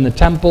served in the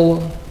temple,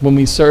 when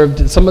we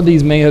served, some of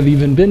these may have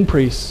even been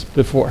priests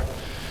before,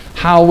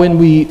 how when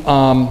we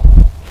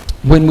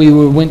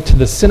went to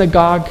the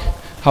synagogue,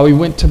 how we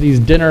went to these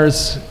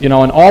dinners, and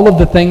all of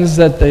the things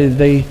that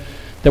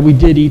that we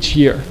did each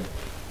year.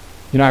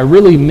 I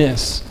really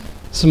miss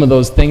some of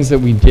those things that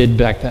we did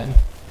back then,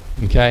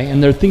 okay?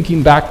 And they're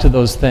thinking back to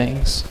those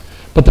things.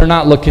 But they're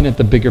not looking at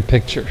the bigger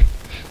picture.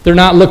 They're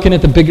not looking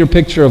at the bigger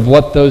picture of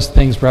what those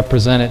things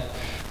represented,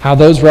 how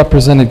those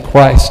represented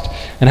Christ,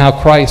 and how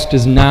Christ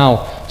is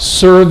now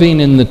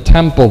serving in the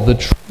temple,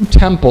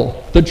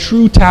 the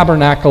true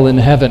tabernacle in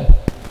heaven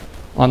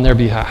on their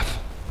behalf.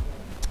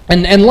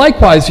 And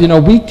likewise,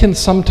 we can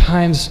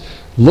sometimes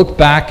look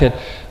back at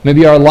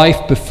maybe our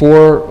life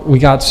before we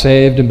got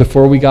saved and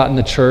before we got in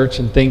the church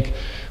and think,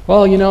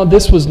 well,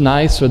 this was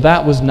nice or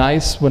that was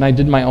nice when I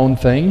did my own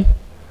thing.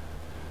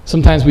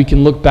 Sometimes we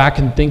can look back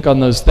and think on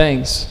those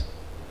things.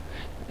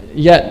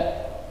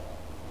 Yet,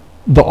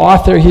 the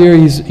author here,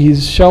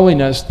 he's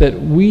showing us that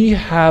we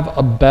have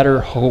a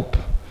better hope.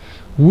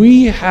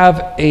 We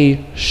have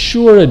a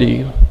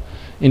surety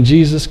in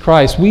Jesus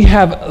Christ. We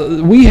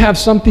have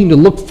something to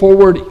look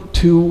forward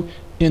to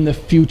in the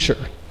future.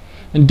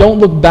 And don't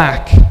look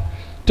back.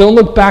 Don't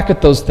look back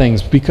at those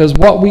things, because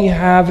what we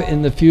have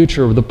in the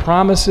future, the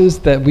promises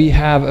that we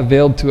have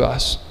availed to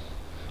us,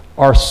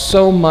 are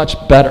so much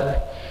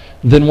better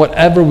than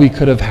whatever we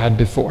could have had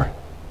before.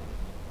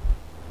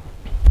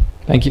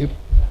 Thank you.